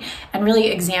creativity and really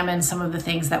examine some of the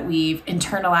things that we've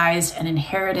internalized and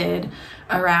inherited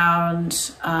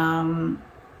around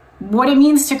what it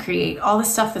means to create, all the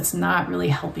stuff that's not really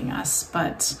helping us,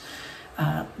 but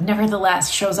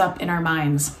nevertheless shows up in our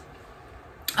minds.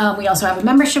 We also have a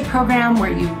membership program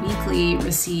where you weekly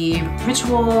receive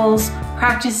rituals,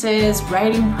 practices,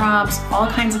 writing prompts, all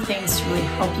kinds of things to really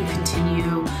help you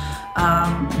continue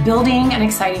building an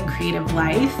exciting creative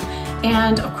life.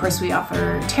 And of course, we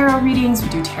offer tarot readings, we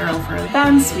do tarot for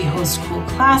events, we host cool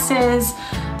classes.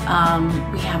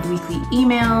 We have weekly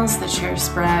emails that share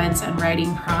spreads and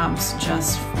writing prompts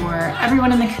just for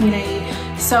everyone in the community.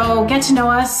 So get to know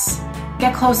us,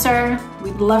 get closer.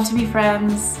 We'd love to be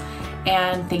friends.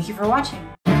 And thank you for watching.